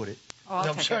place to put it. Oh,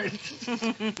 no, I'm sorry.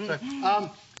 Sorry.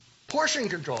 Portion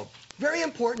control. Very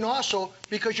important also,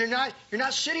 because you're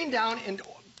not sitting down and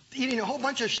eating a whole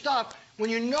bunch of stuff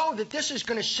when you know that this is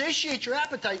going to satiate your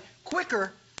appetite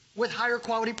quicker with higher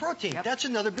quality protein. Yep. That's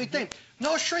another big thing.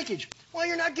 No shrinkage. Well,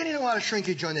 you're not getting a lot of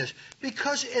shrinkage on this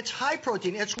because it's high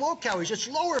protein, it's low calories, it's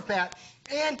lower fat,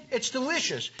 and it's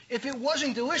delicious. If it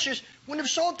wasn't delicious, wouldn't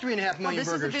have sold 3.5 million burgers. This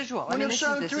is a visual. Wouldn't have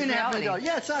sold $3.5 million.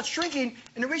 Yeah, it's not shrinking,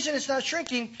 and the reason it's not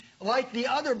shrinking like the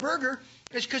other burger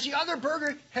is because the other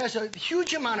burger has a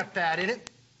huge amount of fat in it,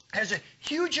 has a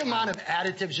huge amount of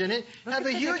additives in it, have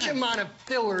a huge amount of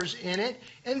fillers in it,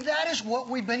 and that is what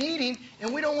we've been eating,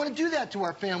 and we don't want to do that to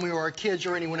our family or our kids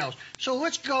or anyone else. So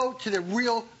let's go to the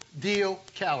real deal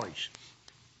calories.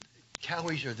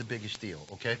 Calories are the biggest deal,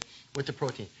 okay, with the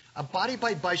protein. A Body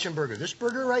by Bison burger, this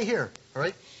burger right here, all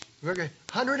right, burger,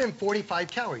 145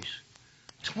 calories,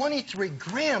 23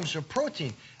 grams of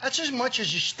protein. That's as much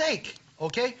as a steak,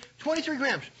 okay, 23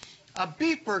 grams. A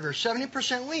beef burger,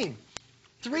 70% lean,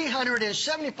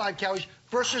 375 calories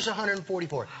versus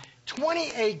 144.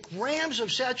 28 grams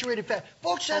of saturated fat.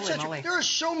 Folks, that's there are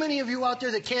so many of you out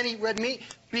there that can't eat red meat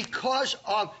because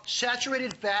of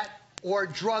saturated fat or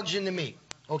drugs in the meat.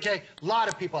 Okay? A lot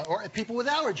of people, or people with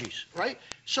allergies, right?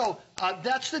 So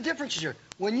that's the difference here.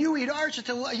 When you eat ours, it's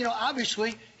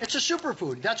obviously, it's a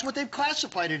superfood. That's what they've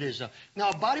classified it as.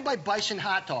 Now, a Body by Bison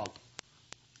hot dog,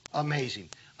 amazing.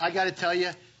 I got to tell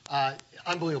you,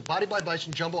 unbelievable. Body by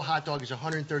Bison jumbo hot dog is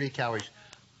 130 calories.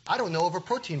 I don't know of a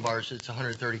protein bar that's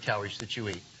 130 calories that you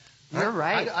eat. You're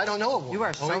right. I don't know of one. You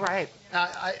are so right.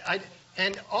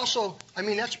 And also, I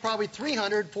mean, that's probably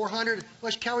 300, 400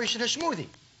 less calories in a smoothie.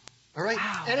 All right?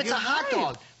 Wow, and it's a hot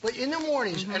dog. But in the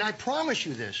mornings, and I promise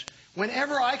you this,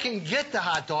 whenever I can get the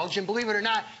hot dogs, and believe it or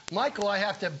not, Michael, I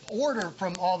have to order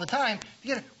from all the time.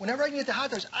 Whenever I can get the hot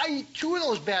dogs, I eat 2 of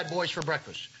those bad boys for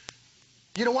breakfast.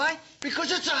 You know why?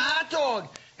 Because it's a hot dog.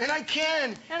 And I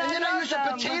can. And then I use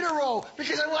a potato roll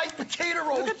because I like potato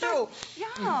rolls too.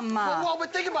 Yum. Well,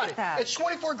 but think about it. It's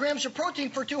 24 grams of protein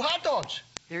for 2 hot dogs.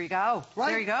 There you go. Right?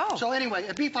 There you go. So anyway,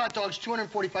 a beef hot dog is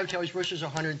 245 calories versus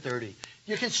 130.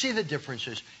 You can see the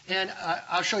differences. And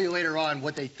I'll show you later on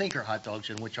what they think are hot dogs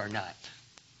and which are not.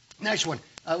 Next one.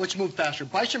 Let's move faster.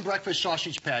 Bison breakfast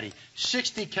sausage patty,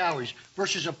 60 calories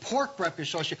versus a pork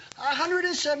breakfast sausage,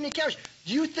 170 calories.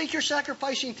 Do you think you're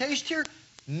sacrificing taste here?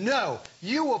 No.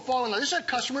 You will fall in love. This is a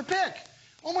customer pick.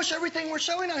 Almost everything we're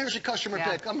selling out here is a customer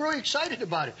pick. I'm really excited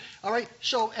about it. All right.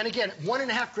 So, and again,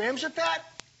 1.5 grams of fat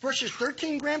versus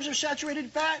 13 grams of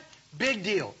saturated fat. Big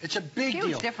deal. It's a big deal.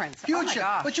 Huge difference. Huge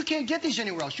difference. Oh but you can't get these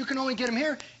anywhere else. You can only get them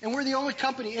here. And we're the only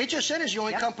company, HSN is the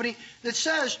only company that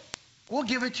says, we'll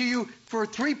give it to you for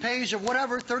 3 pays of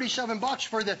whatever, $37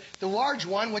 for the large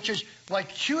one, which is like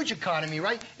huge economy,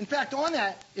 right? In fact, on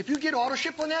that, if you get auto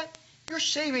ship on that, you're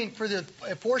saving for the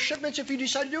 4 shipments if you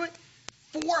decide to do it,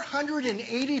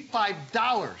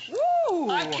 $485. Woo!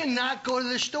 I cannot go to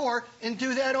the store and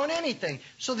do that on anything.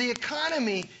 So the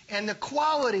economy and the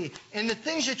quality and the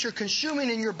things that you're consuming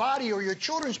in your body or your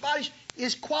children's bodies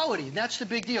is quality. That's the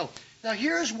big deal. Now,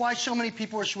 here's why so many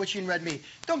people are switching red meat.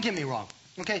 Don't get me wrong.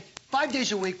 Okay, 5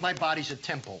 days a week, my body's a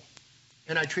temple,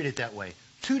 and I treat it that way.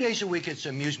 2 days a week, it's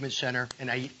an amusement center, and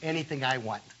I eat anything I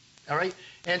want, all right?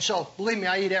 And so, believe me,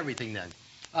 I eat everything then.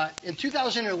 In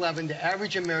 2011, the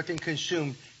average American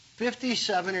consumed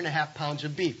 57.5 pounds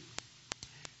of beef.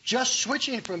 Just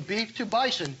switching from beef to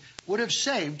bison would have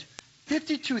saved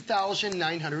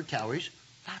 52,900 calories.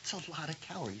 That's a lot of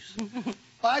calories.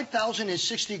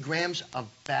 5,060 grams of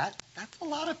fat. That's a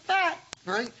lot of fat,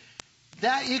 right?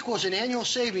 That equals an annual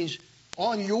savings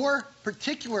on your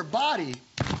particular body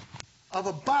of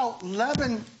about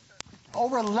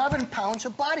over 11 pounds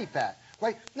of body fat,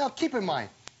 right? Now, keep in mind,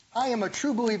 I am a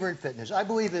true believer in fitness. I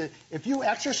believe that if you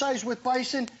exercise with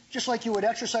Bison, just like you would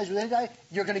exercise with any diet,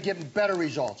 you're going to get better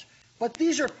results. But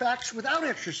these are facts without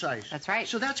exercise. That's right.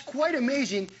 So that's quite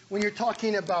amazing when you're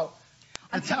talking about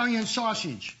Italian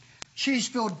sausage,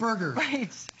 cheese-filled burger,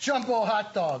 jumbo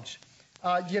hot dogs,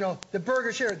 the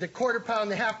burgers here, the quarter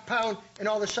pound, the half pound, and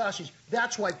all the sausage.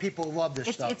 That's why people love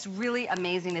this stuff. It's really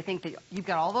amazing to think that you've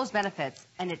got all those benefits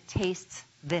and it tastes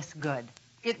this good.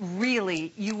 It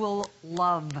really, you will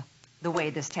love the way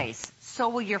this tastes. So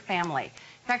will your family.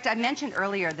 In fact, I mentioned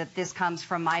earlier that this comes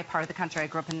from my part of the country. I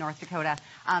grew up in North Dakota.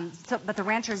 But the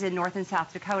ranchers in North and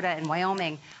South Dakota and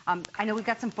Wyoming, I know we've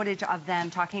got some footage of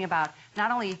them talking about not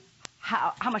only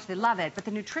how much they love it, but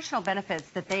the nutritional benefits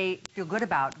that they feel good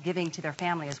about giving to their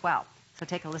family as well. So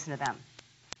take a listen to them.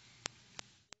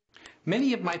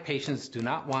 Many of my patients do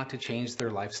not want to change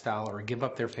their lifestyle or give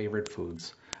up their favorite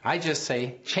foods. I just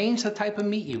say, change the type of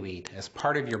meat you eat as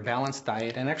part of your balanced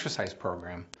diet and exercise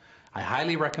program. I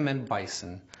highly recommend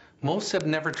Bison. Most have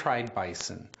never tried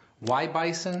Bison. Why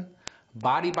Bison?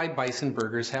 Body by Bison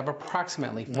burgers have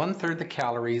approximately 1/3 the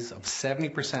calories of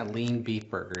 70% lean beef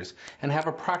burgers and have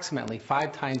approximately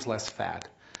 5 times less fat.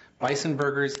 Bison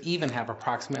burgers even have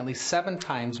approximately 7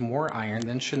 times more iron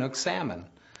than Chinook salmon.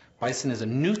 Bison is a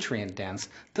nutrient-dense,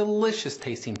 delicious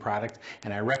tasting product,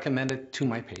 and I recommend it to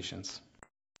my patients.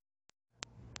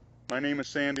 My name is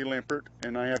Sandy Limpert,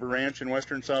 and I have a ranch in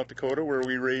western South Dakota where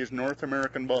we raise North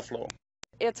American buffalo.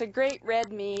 It's a great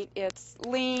red meat. It's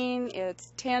lean,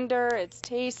 it's tender, it's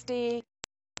tasty.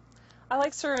 I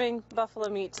like serving buffalo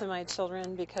meat to my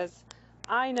children because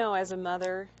I know as a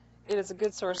mother it is a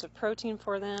good source of protein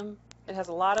for them. It has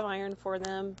a lot of iron for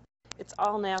them. It's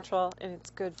all natural and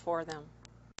it's good for them.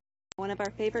 One of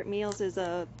our favorite meals is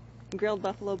a grilled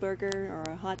buffalo burger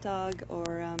or a hot dog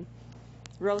or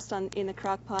roast in the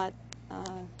crock pot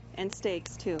and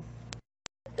steaks too.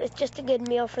 It's just a good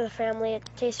meal for the family. It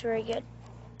tastes very good.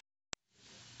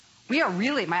 We are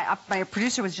really, my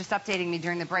producer was just updating me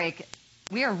during the break.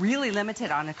 We are really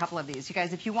limited on a couple of these. You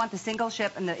guys, if you want the single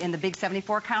ship in the big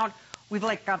 74 count, we've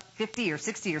like got 50 or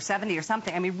 60 or 70 or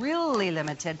something. I mean, really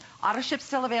limited. Auto ship's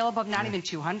still available, not even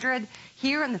 200.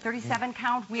 Here in the 37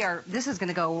 count, this is going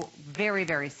to go very,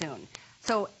 very soon.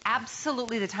 So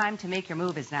absolutely the time to make your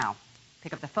move is now.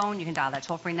 Pick up the phone, you can dial that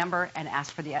toll-free number and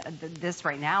ask for this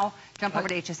right now. Jump over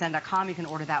to hsn.com, you can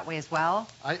order that way as well.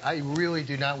 I really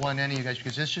do not want any of you guys,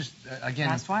 because this is, again,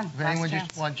 last one. If anyone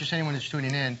anyone that's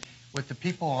tuning in, with the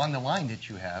people on the line that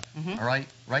you have, all right,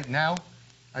 right now,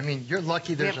 I mean, you're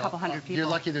lucky there's a couple hundred people. You're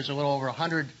lucky there's a little over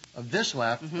 100 of this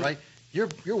left, right? You're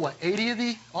what, 80 of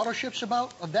the auto ships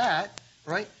about of that,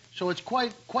 right? So it's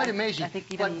quite amazing.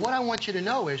 But what I want you to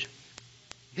know is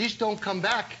these don't come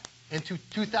back into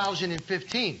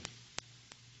 2015,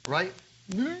 right?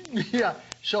 Yeah.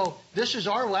 So this is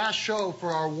our last show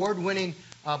for our award-winning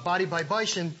Body by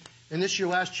Bison, and this is your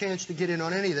last chance to get in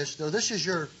on any of this. So this is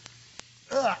your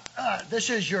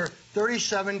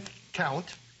 37 count,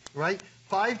 right?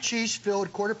 5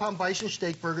 cheese-filled quarter-pound Bison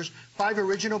steak burgers, 5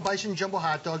 original Bison jumbo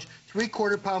hot dogs, 3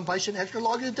 quarter-pound Bison extra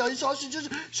long Italian sausages,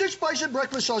 6 Bison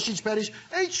breakfast sausage patties,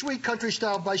 8 sweet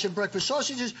country-style Bison breakfast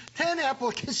sausages, 10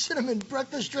 apple cinnamon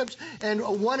breakfast strips, and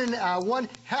 1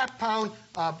 half-pound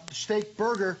steak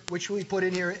burger, which we put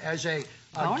in here as a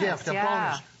gift, a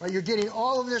bonus. Right? You're getting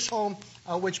all of this home,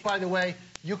 which, by the way,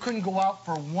 you couldn't go out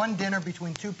for one dinner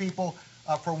between 2 people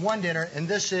for one dinner, and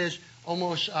this is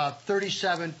almost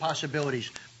 37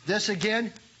 possibilities. This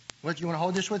again, what, you want to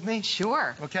hold this with me?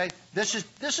 Sure. Okay. This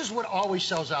is what always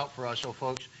sells out for us, so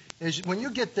folks, is when you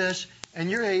get this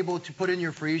and you're able to put in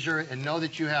your freezer and know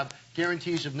that you have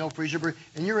guarantees of no freezer burn,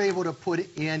 and you're able to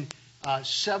put in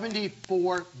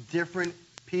 74 different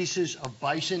pieces of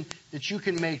Bison that you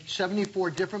can make 74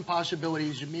 different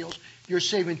possibilities of meals. You're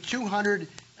saving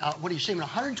what are you saving?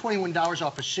 $121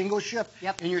 off a single ship,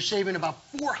 and you're saving about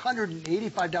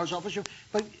 $485 off a ship.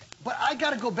 But I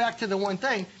got to go back to the one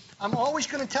thing. I'm always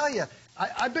going to tell you,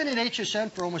 I've been in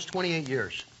HSN for almost 28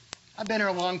 years. I've been here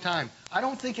a long time. I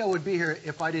don't think I would be here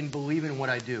if I didn't believe in what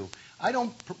I do. I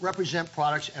don't represent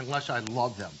products unless I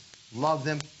love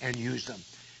them and use them.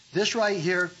 This right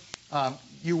here,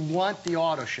 you want the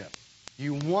auto ship.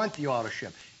 You want the auto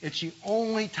ship. It's the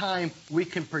only time we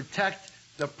can protect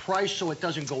the price so it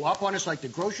doesn't go up on us like the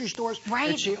grocery stores. Right.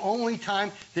 It's the only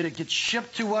time that it gets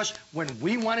shipped to us when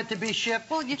we want it to be shipped.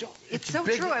 Well, it's so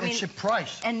big, true. I mean, it's a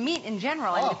price. And meat in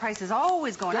general, I mean, the price is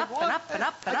always going up and up and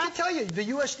up and up. I can tell you, the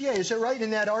USDA, is it right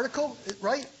in that article,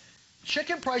 right?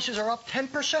 Chicken prices are up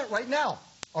 10% right now,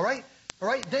 all right? All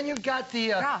right, then you've got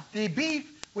the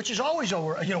beef, which is always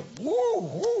over,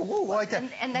 woo, like that.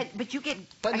 But you get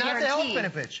But not the health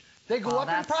benefits. They go up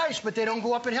in price, but they don't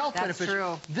go up in health benefits. That's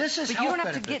true. This is but health you don't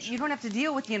benefits. have to you don't have to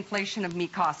deal with the inflation of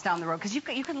meat costs down the road because you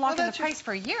can lock in the price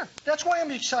for a year. That's why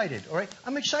I'm excited, all right?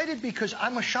 I'm excited because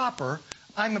I'm a shopper.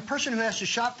 I'm a person who has to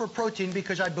shop for protein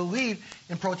because I believe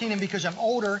in protein and because I'm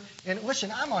older. And listen,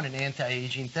 I'm on an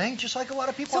anti-aging thing, just like a lot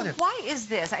of people So do. why is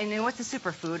this? I know it's a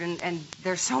superfood, and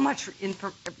there's so much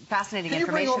fascinating Can you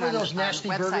bring information over those on nasty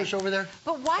the website. burgers over there?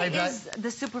 But why Hey, is the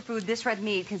superfood, this red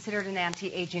meat, considered an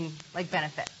anti-aging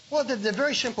benefit? Well, the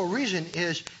very simple reason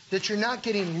is that you're not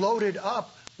getting loaded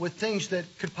up with things that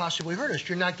could possibly hurt us.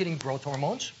 You're not getting growth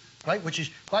hormones, right? Which is,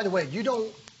 by the way, you don't,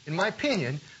 in my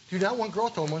opinion, do not want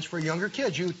growth hormones for younger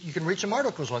kids. You can read some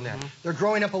articles on that. They're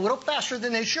growing up a little faster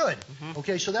than they should.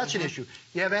 Okay, so that's an issue.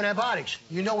 You have antibiotics.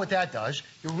 You know what that does.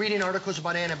 You're reading articles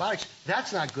about antibiotics.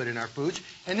 That's not good in our foods.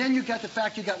 And then you got the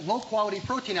fact you got low-quality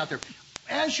protein out there.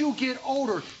 As you get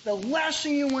older, the last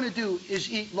thing you want to do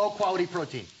is eat low-quality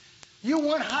protein. You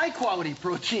want high-quality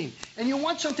protein, and you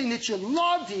want something that you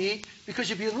love to eat,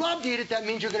 because if you love to eat it, that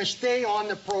means you're going to stay on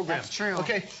the program. That's true.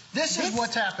 Okay, this is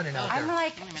what's happening out there. I'm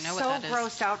like so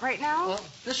grossed out right now. Well,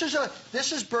 this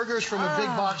is burgers from a big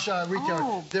box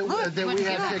retailer that we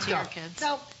have picked up.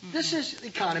 Now, this is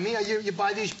economy. You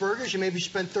buy these burgers, you maybe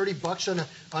spend $30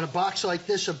 on a box like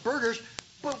this of burgers,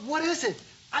 but what is it?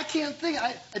 I can't think.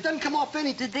 It doesn't come off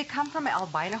any. Did they come from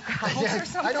albino cows or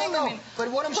something? I don't know.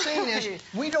 But what I'm saying is,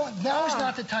 we don't. Now is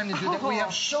not the time to do that. We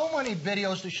have so many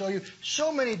videos to show you,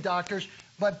 so many doctors.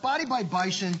 But Body by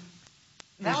Bison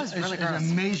is an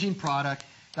amazing product.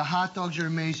 The hot dogs are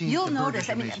amazing. You'll notice.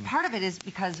 I mean, part of it is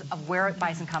because of where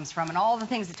Bison comes from and all the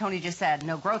things that Tony just said.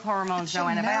 No growth hormones, no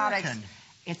antibiotics.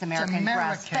 It's American,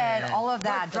 grass-fed, all of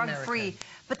that, drug-free.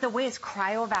 But the way it's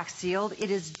cryovac sealed, it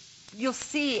is. You'll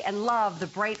see and love the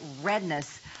bright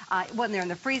redness when they're in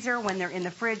the freezer, when they're in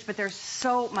the fridge, but there's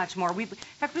so much more. In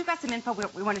fact, we've got some info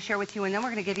we want to share with you, and then we're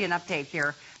going to give you an update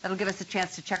here that'll give us a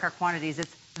chance to check our quantities.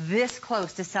 It's this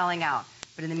close to selling out.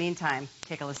 But in the meantime,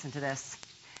 take a listen to this.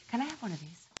 Can I have one of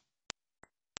these?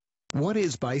 What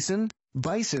is Bison?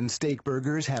 Bison steak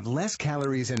burgers have less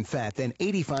calories and fat than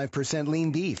 85%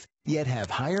 lean beef, yet have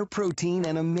higher protein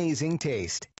and amazing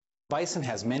taste. Bison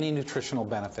has many nutritional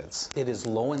benefits. It is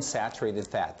low in saturated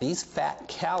fat. These fat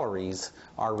calories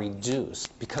are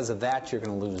reduced. Because of that, you're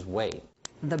going to lose weight.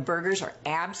 The burgers are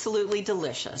absolutely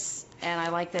delicious. And I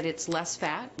like that it's less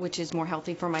fat, which is more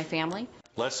healthy for my family.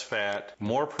 Less fat,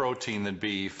 more protein than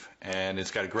beef, and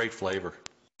it's got a great flavor.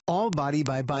 All Body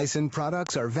by Bison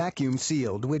products are vacuum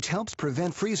sealed, which helps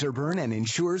prevent freezer burn and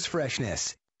ensures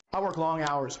freshness. I work long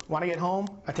hours. When I get home,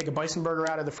 I take a Bison burger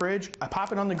out of the fridge, I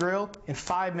pop it on the grill. In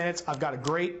 5 minutes, I've got a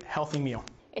great, healthy meal.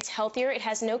 It's healthier, it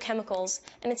has no chemicals,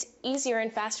 and it's easier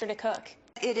and faster to cook.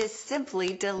 It is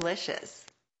simply delicious.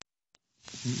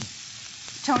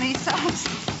 Tony,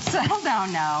 settle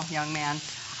down now, young man.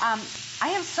 I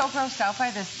am so grossed out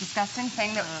by this disgusting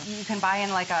thing that you can buy in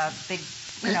like a big,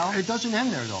 It doesn't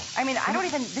end there, though. I mean, I don't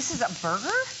even, this is a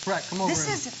burger? Right, come over. This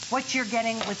is what you're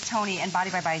getting with Tony and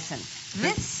Body by Bison.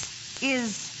 This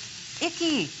is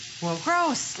icky,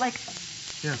 gross, like,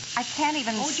 I can't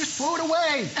even... Oh, just throw it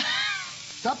away.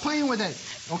 Stop playing with it,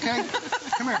 okay?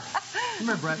 Come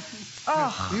here, Brett.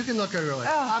 Oh. You can look at her.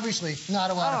 Obviously,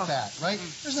 not a lot of fat, right?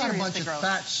 There's not a bunch of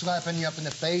fat slapping you up in the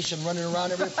face and running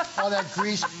around all that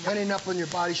grease ending up on your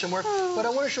body somewhere. But I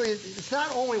want to show you, it's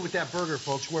not only with that burger,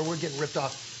 folks, where we're getting ripped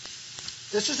off.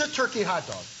 This is a turkey hot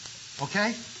dog,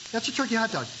 okay? That's a turkey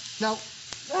hot dog. Now,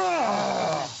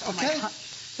 okay?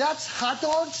 That's hot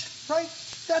dogs, right?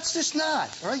 That's just not,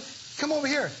 all right? Come over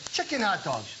here. Chicken hot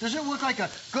dogs. Does it look like a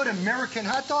good American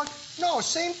hot dog? No,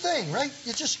 same thing, right?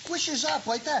 It just squishes up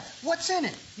like that. What's in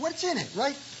it? What's in it,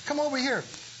 right? Come over here.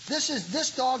 This is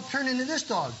this dog turned into this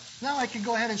dog. Now I can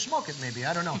go ahead and smoke it, maybe.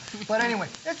 I don't know. But anyway,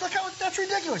 look how that's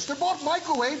ridiculous. They're both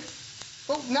microwaved,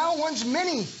 but now one's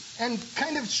mini and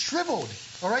kind of shriveled.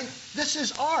 All right, this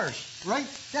is ours, right?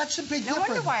 That's a big difference.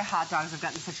 No wonder why hot dogs have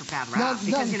gotten such a bad rap.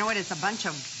 Because you know what? It's a bunch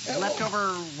of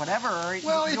leftover whatever.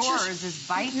 Well, yours is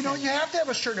Bison. You know, you have to have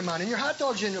a certain amount. In your hot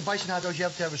dogs, in your Bison hot dogs, you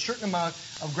have to have a certain amount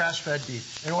of grass-fed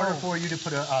beef in order for you to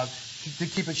put to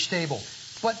keep it stable.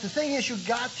 But the thing is, you've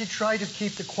got to try to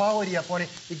keep the quality up on it.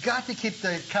 You've got to keep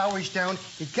the calories down.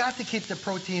 You've got to keep the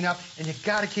protein up, and you've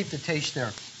got to keep the taste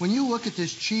there. When you look at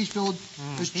this cheese-filled,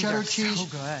 this cheddar cheese,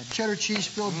 cheddar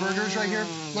cheese-filled burgers right here,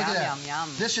 look at that. Yum, yum.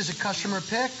 This is a customer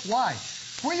pick. Why?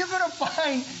 Where you're going to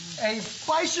find a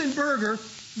Bison burger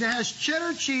that has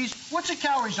cheddar cheese. What's the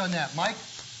calories on that, Mike?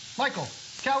 Michael,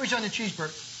 calories on the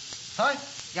cheeseburger. Huh?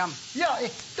 Yum. Yeah,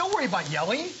 don't worry about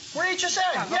yelling. We're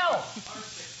HSN. Yell.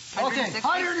 Okay,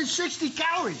 160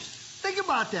 calories. Think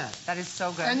about that. That is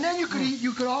so good. And then you could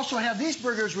you could also have these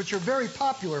burgers, which are very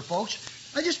popular, folks.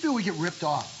 I just feel we get ripped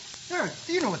off. There,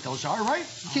 you know what those are, right?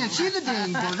 You can't see the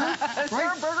dang burger, right?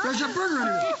 There a burger? There's a burger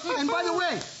under there. And by the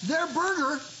way, their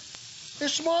burger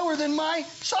is smaller than my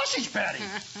sausage patty.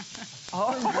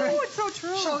 It's so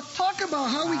true. So talk about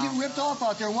how we get ripped off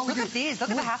out there. And what Look we at these. Look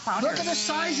at the half pounders. Look at the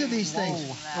size of these things.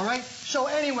 All right. So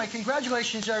anyway,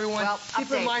 congratulations, everyone. Well,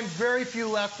 Keep in update. mind, very few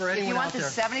left for If anyone you want out the there.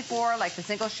 74, like the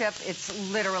single ship, it's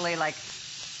literally like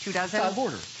 2 dozen, Top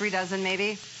order. 3 dozen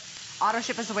maybe. Auto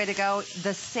ship is the way to go.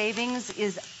 The savings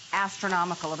is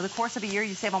astronomical. Over the course of a year,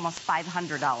 you save almost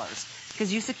 $500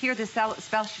 because you secure this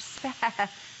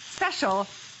special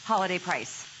holiday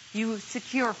price. You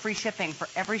secure free shipping for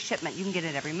every shipment. You can get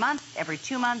it every month, every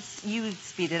 2 months. You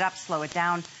speed it up, slow it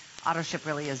down. Auto ship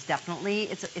really is definitely,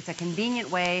 it's a convenient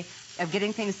way of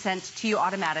getting things sent to you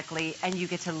automatically, and you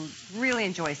get to really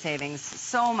enjoy savings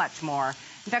so much more.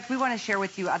 In fact, we want to share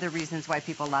with you other reasons why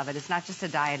people love it. It's not just a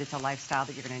diet, it's a lifestyle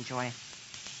that you're going to enjoy.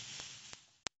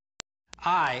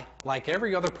 I, like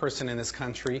every other person in this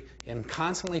country, am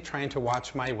constantly trying to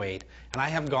watch my weight, and I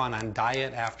have gone on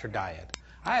diet after diet.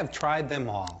 I have tried them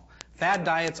all. Fad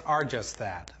diets are just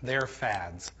that. They're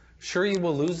fads. Sure, you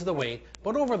will lose the weight,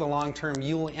 but over the long term,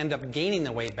 you will end up gaining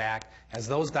the weight back, as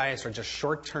those diets are just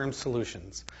short-term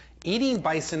solutions. Eating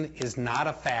bison is not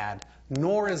a fad,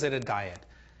 nor is it a diet.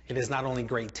 It is not only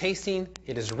great tasting,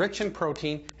 it is rich in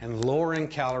protein and lower in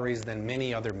calories than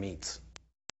many other meats.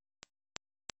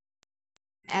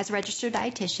 As a registered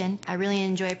dietitian, I really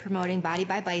enjoy promoting Body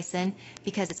by Bison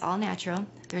because it's all natural.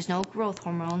 There's no growth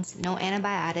hormones, no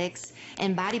antibiotics,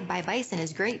 and Body by Bison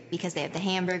is great because they have the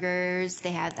hamburgers,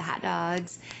 they have the hot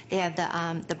dogs, they have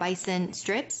the bison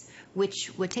strips,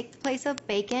 which would take the place of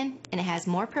bacon, and it has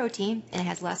more protein and it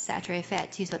has less saturated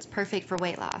fat too, so it's perfect for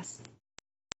weight loss.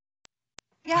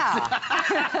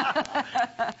 Yeah.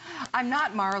 I'm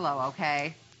not Marlo,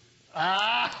 okay?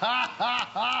 Got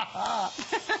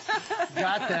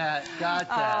that.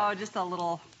 Oh, just a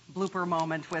little blooper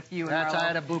moment with you and Marlo. I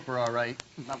had a blooper, all right.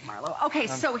 Love Marlo. Okay,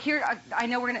 so here, I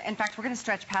know we're going to, in fact, we're going to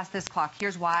stretch past this clock.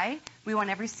 Here's why. We want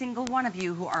every single one of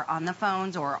you who are on the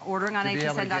phones or ordering on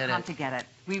hsn.com to get it.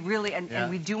 We really, and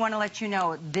we do want to let you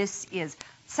know, this is,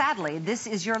 sadly, this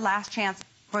is your last chance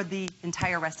for the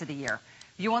entire rest of the year.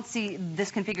 You won't see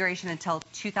this configuration until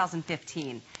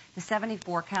 2015. The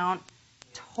 74 count,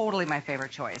 totally my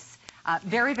favorite choice.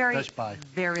 Very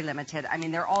limited. I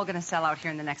mean, they're all going to sell out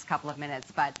here in the next couple of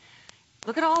minutes, but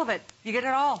look at all of it. You get it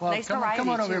all. Well, nice come variety, on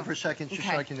over too. here for a second, just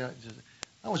so I can...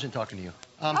 I wasn't talking to you.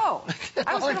 I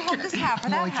was going to hold this half for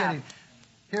that half. Kidding.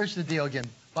 Here's the deal again.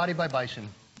 Body by Bison.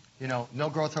 You know, no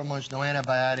growth hormones, no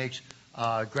antibiotics,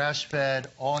 grass-fed,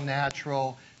 all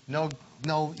natural, no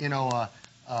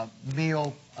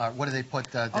meal, what do they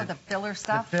put? The filler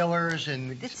stuff? The fillers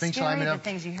and it's things scary, like that. the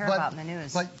things you hear about in the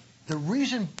news. But the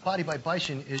reason Body by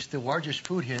Bison is the largest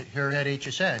food here at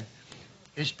HSN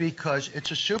is because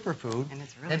it's a superfood. And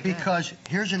it's really because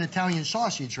here's an Italian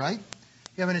sausage, right?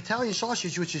 You have an Italian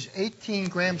sausage, which is 18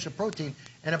 grams of protein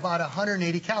and about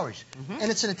 180 calories.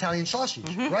 And it's an Italian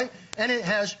sausage, right? And it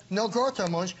has no growth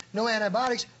hormones, no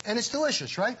antibiotics, and it's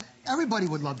delicious, right? Everybody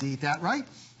would love to eat that, right?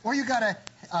 Or you got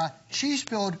a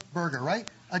cheese-filled burger, right?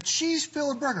 A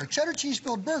cheese-filled burger, cheddar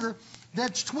cheese-filled burger,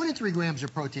 that's 23 grams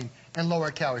of protein and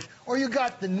lower calories. Or you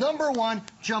got the #1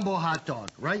 jumbo hot dog,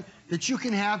 right? That you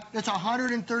can have, that's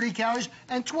 130 calories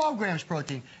and 12 grams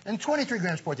protein and 23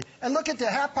 grams protein. And look at the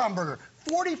half-pound burger,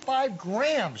 45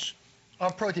 grams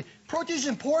of protein. Protein is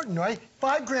important, right?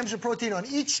 5 grams of protein on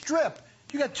each strip.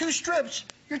 You got 2 strips,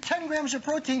 you're 10 grams of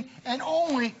protein and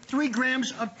only 3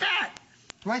 grams of fat,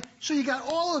 right? So you got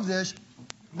all of this,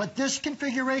 but this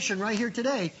configuration right here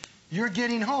today, you're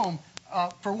getting home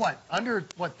for what? Under,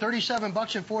 what,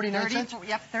 $37.49?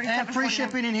 Yep, 37. And free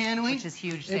shipping and handling. Which is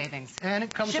huge savings. And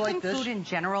it comes like this. Shipping food in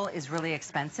general is really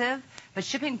expensive, but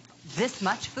shipping this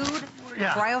much food,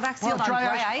 Cryovac sealed on dry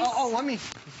dry ice, let me,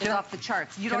 is off the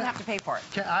charts. You don't have to pay for it.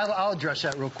 I'll address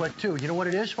that real quick, too. You know what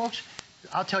it is, folks?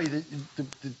 I'll tell you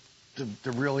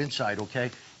the real inside,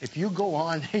 okay? If you go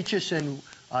on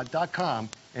hsn.com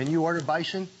and you order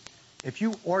Bison, if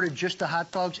you order just the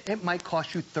hot dogs, it might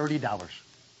cost you $30.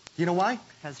 You know why?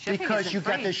 Because you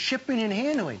got the shipping and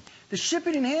handling. The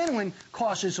shipping and handling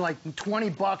cost is like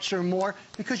 $20 or more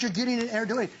because you're getting it there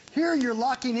doing it. Here you're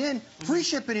locking in free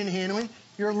shipping and handling.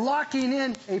 You're locking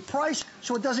in a price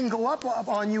so it doesn't go up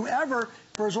on you ever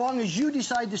for as long as you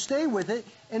decide to stay with it,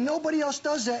 and nobody else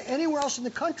does that anywhere else in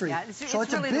the country. Yeah, it's so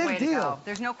it's really a big the way deal. To go.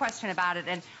 There's no question about it,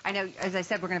 and I know, as I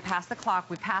said, we're going to pass the clock.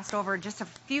 We passed over just a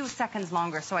few seconds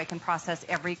longer so I can process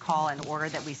every call and order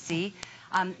that we see.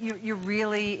 You're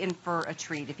really in for a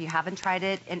treat if you haven't tried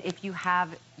it, and if you have,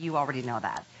 you already know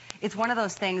that. It's one of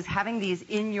those things, having these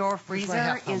in your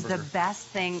freezer is the best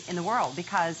thing in the world,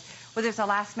 because whether it's a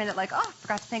last minute, like, oh, I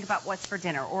forgot to think about what's for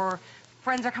dinner, or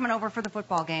friends are coming over for the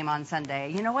football game on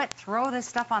Sunday. You know what? Throw this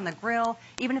stuff on the grill,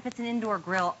 even if it's an indoor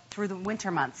grill through the winter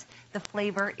months. The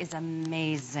flavor is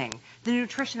amazing. The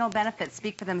nutritional benefits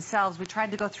speak for themselves. We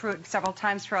tried to go through it several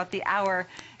times throughout the hour,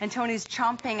 and Tony's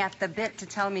chomping at the bit to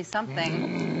tell me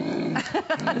something.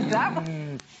 That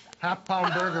one?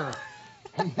 Half-pound burger.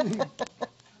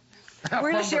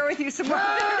 We're going to share with you some more.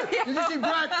 Did you see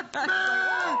Brett?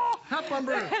 Half-pound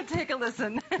burger. Take a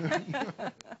listen.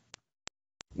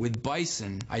 With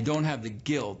Bison, I don't have the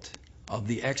guilt of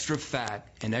the extra fat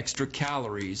and extra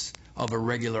calories of a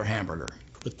regular hamburger.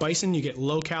 With Bison, you get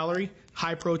low calorie,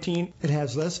 high protein. It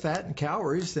has less fat and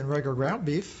calories than regular ground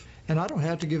beef, and I don't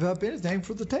have to give up anything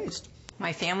for the taste.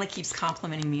 My family keeps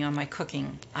complimenting me on my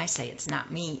cooking. I say it's not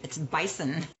me, it's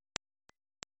Bison.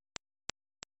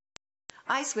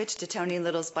 I switched to Tony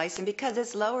Little's Bison because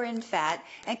it's lower in fat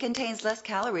and contains less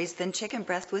calories than chicken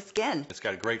breast with skin. It's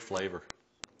got a great flavor.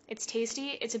 It's tasty.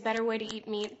 It's a better way to eat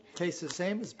meat. Tastes the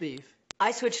same as beef.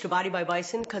 I switched to Body by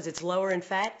Bison because it's lower in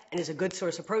fat and is a good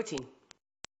source of protein.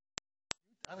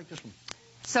 I like this one.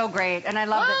 So great, and I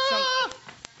love it so.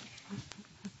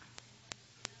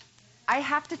 I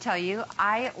have to tell you,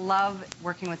 I love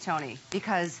working with Tony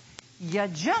because you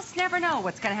just never know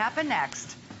what's going to happen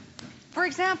next. For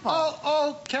example.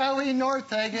 Oh, Kelly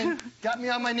Northagen got me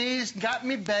on my knees, got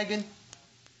me begging.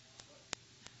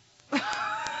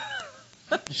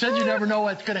 You said you never know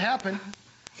what's going to happen.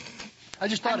 I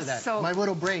just thought of that. My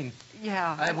little brain.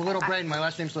 Yeah. I have a little brain. My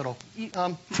last name's Little.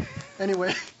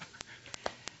 Anyway.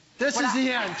 This is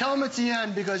the end. Tell them it's the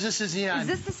end because this is the end. Is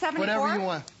this the 74? Whatever you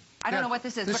want. I don't know what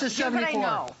this is. This but is 74. Here's what I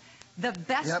know. The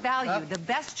best value, the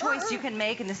best choice you can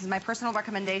make, and this is my personal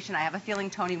recommendation, I have a feeling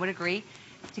Tony would agree,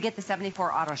 to get the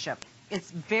 74 auto ship. It's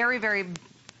very, very,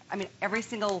 I mean, every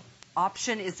single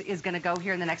option is going to go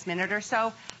here in the next minute or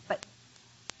so, but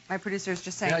my producer is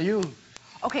just saying. Yeah, you.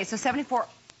 Okay, so 74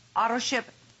 auto ship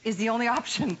is the only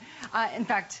option. In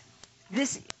fact,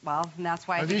 this, well, and that's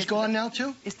why. Are these gone now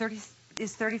too? Is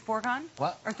 34 gone?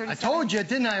 What? Or 37? I told you,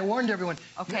 didn't I? I warned everyone.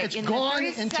 Okay, it's gone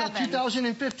until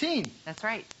 2015. That's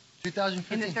right.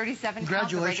 2015. In the 37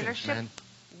 count, the regular ship,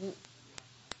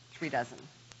 3 dozen.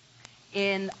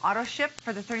 In auto ship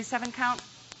for the 37 count,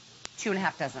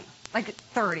 2.5 dozen. Like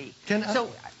 30.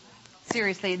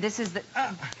 Seriously, this is the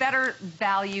better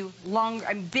value,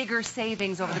 bigger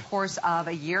savings over the course of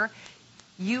a year.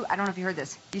 I don't know if you heard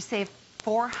this, you save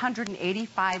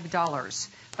 $485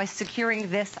 by securing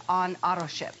this on auto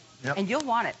ship. Yep. And you'll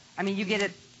want it. I mean, you get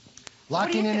it.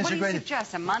 Locking in is a great. What do you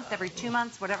suggest? A month, every 2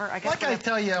 months, whatever? I guess. Like I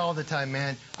tell you all the time,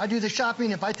 man. I do the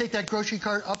shopping. If I take that grocery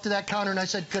cart up to that counter and I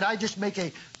said, could I just make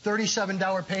a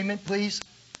 $37 payment, please?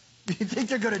 Do you think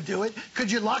they're going to do it? Could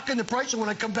you lock in the price and when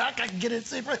I come back I can get it at the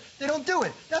same price? They don't do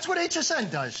it. That's what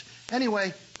HSN does.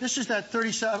 Anyway, this is that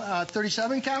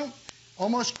 37 count.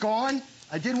 Almost gone.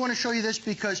 I did want to show you this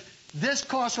because this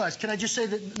costs less. Can I just say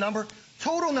the number?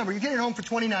 Total number. You get it home for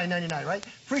 $29.99, right?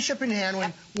 Free shipping and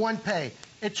handling, one pay.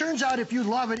 It turns out if you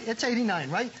love it, it's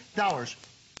 $89, right? Dollars.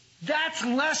 That's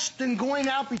less than going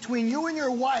out between you and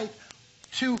your wife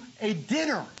to a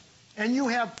dinner. And you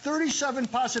have 37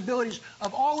 possibilities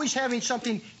of always having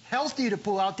something healthy to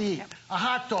pull out to eat. A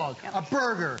hot dog, a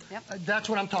burger. That's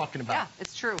what I'm talking about. Yeah,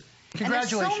 it's true.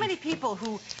 Congratulations. And there's so many people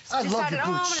who decided,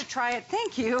 I'm going to try it.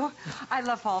 Thank you. I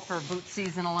love fall for boot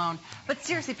season alone. But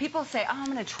seriously, people say, I'm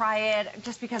going to try it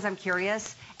just because I'm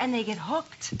curious, and they get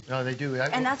hooked. No, they do.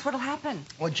 And that's what'll happen.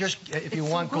 Well, just if you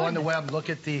want, go on the web, look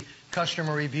at the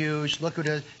customer reviews, look at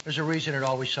it. There's a reason it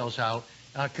always sells out.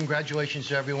 Congratulations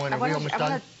to everyone. Are we almost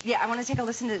done? I want to take a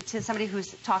listen to somebody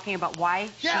who's talking about why.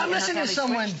 Yeah, listen to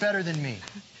someone better than me.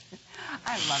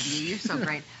 I love you. You're so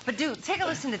great. But, dude, take a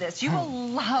listen to this. You will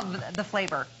love the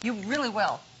flavor. You really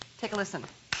will. Take a listen.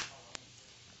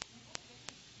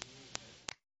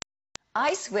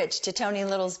 I switched to Tony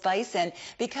Little's Bison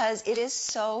because it is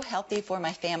so healthy for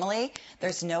my family.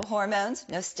 There's no hormones,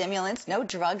 no stimulants, no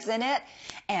drugs in it.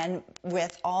 And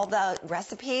with all the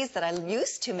recipes that I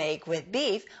used to make with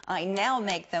beef, I now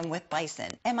make them with Bison.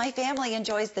 And my family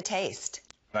enjoys the taste.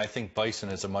 I think Bison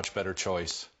is a much better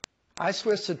choice. I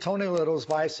switched to Tony Little's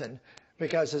Bison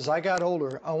because as I got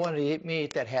older, I wanted to eat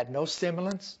meat that had no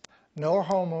stimulants, no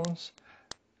hormones,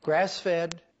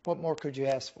 grass-fed. What more could you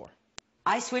ask for?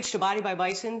 I switched to Body by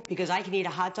Bison because I can eat a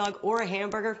hot dog or a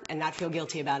hamburger and not feel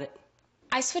guilty about it.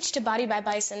 I switched to Body by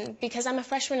Bison because I'm a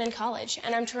freshman in college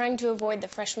and I'm trying to avoid the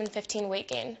freshman 15 weight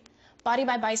gain. Body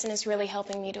by Bison is really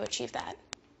helping me to achieve that.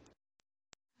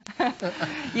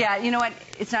 Yeah, you know what?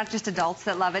 It's not just adults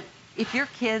that love it. If your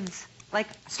kids,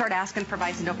 start asking for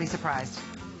Bison, don't be surprised.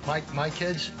 My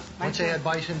kids, once they had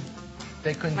Bison,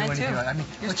 they couldn't do anything about it. I mean,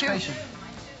 let's face it.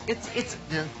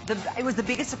 It was the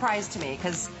biggest surprise to me,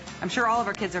 because I'm sure all of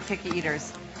our kids are picky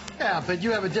eaters. Yeah, but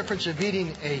you have a difference of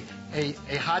eating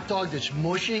a hot dog that's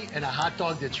mushy and a hot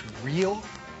dog that's real.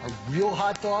 A real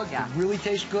hot dog that really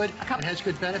tastes good and has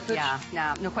good benefits.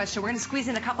 Yeah, no question. We're going to squeeze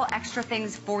in a couple extra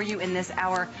things for you in this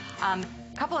hour. A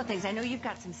couple of things. I know you've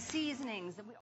got some seasonings.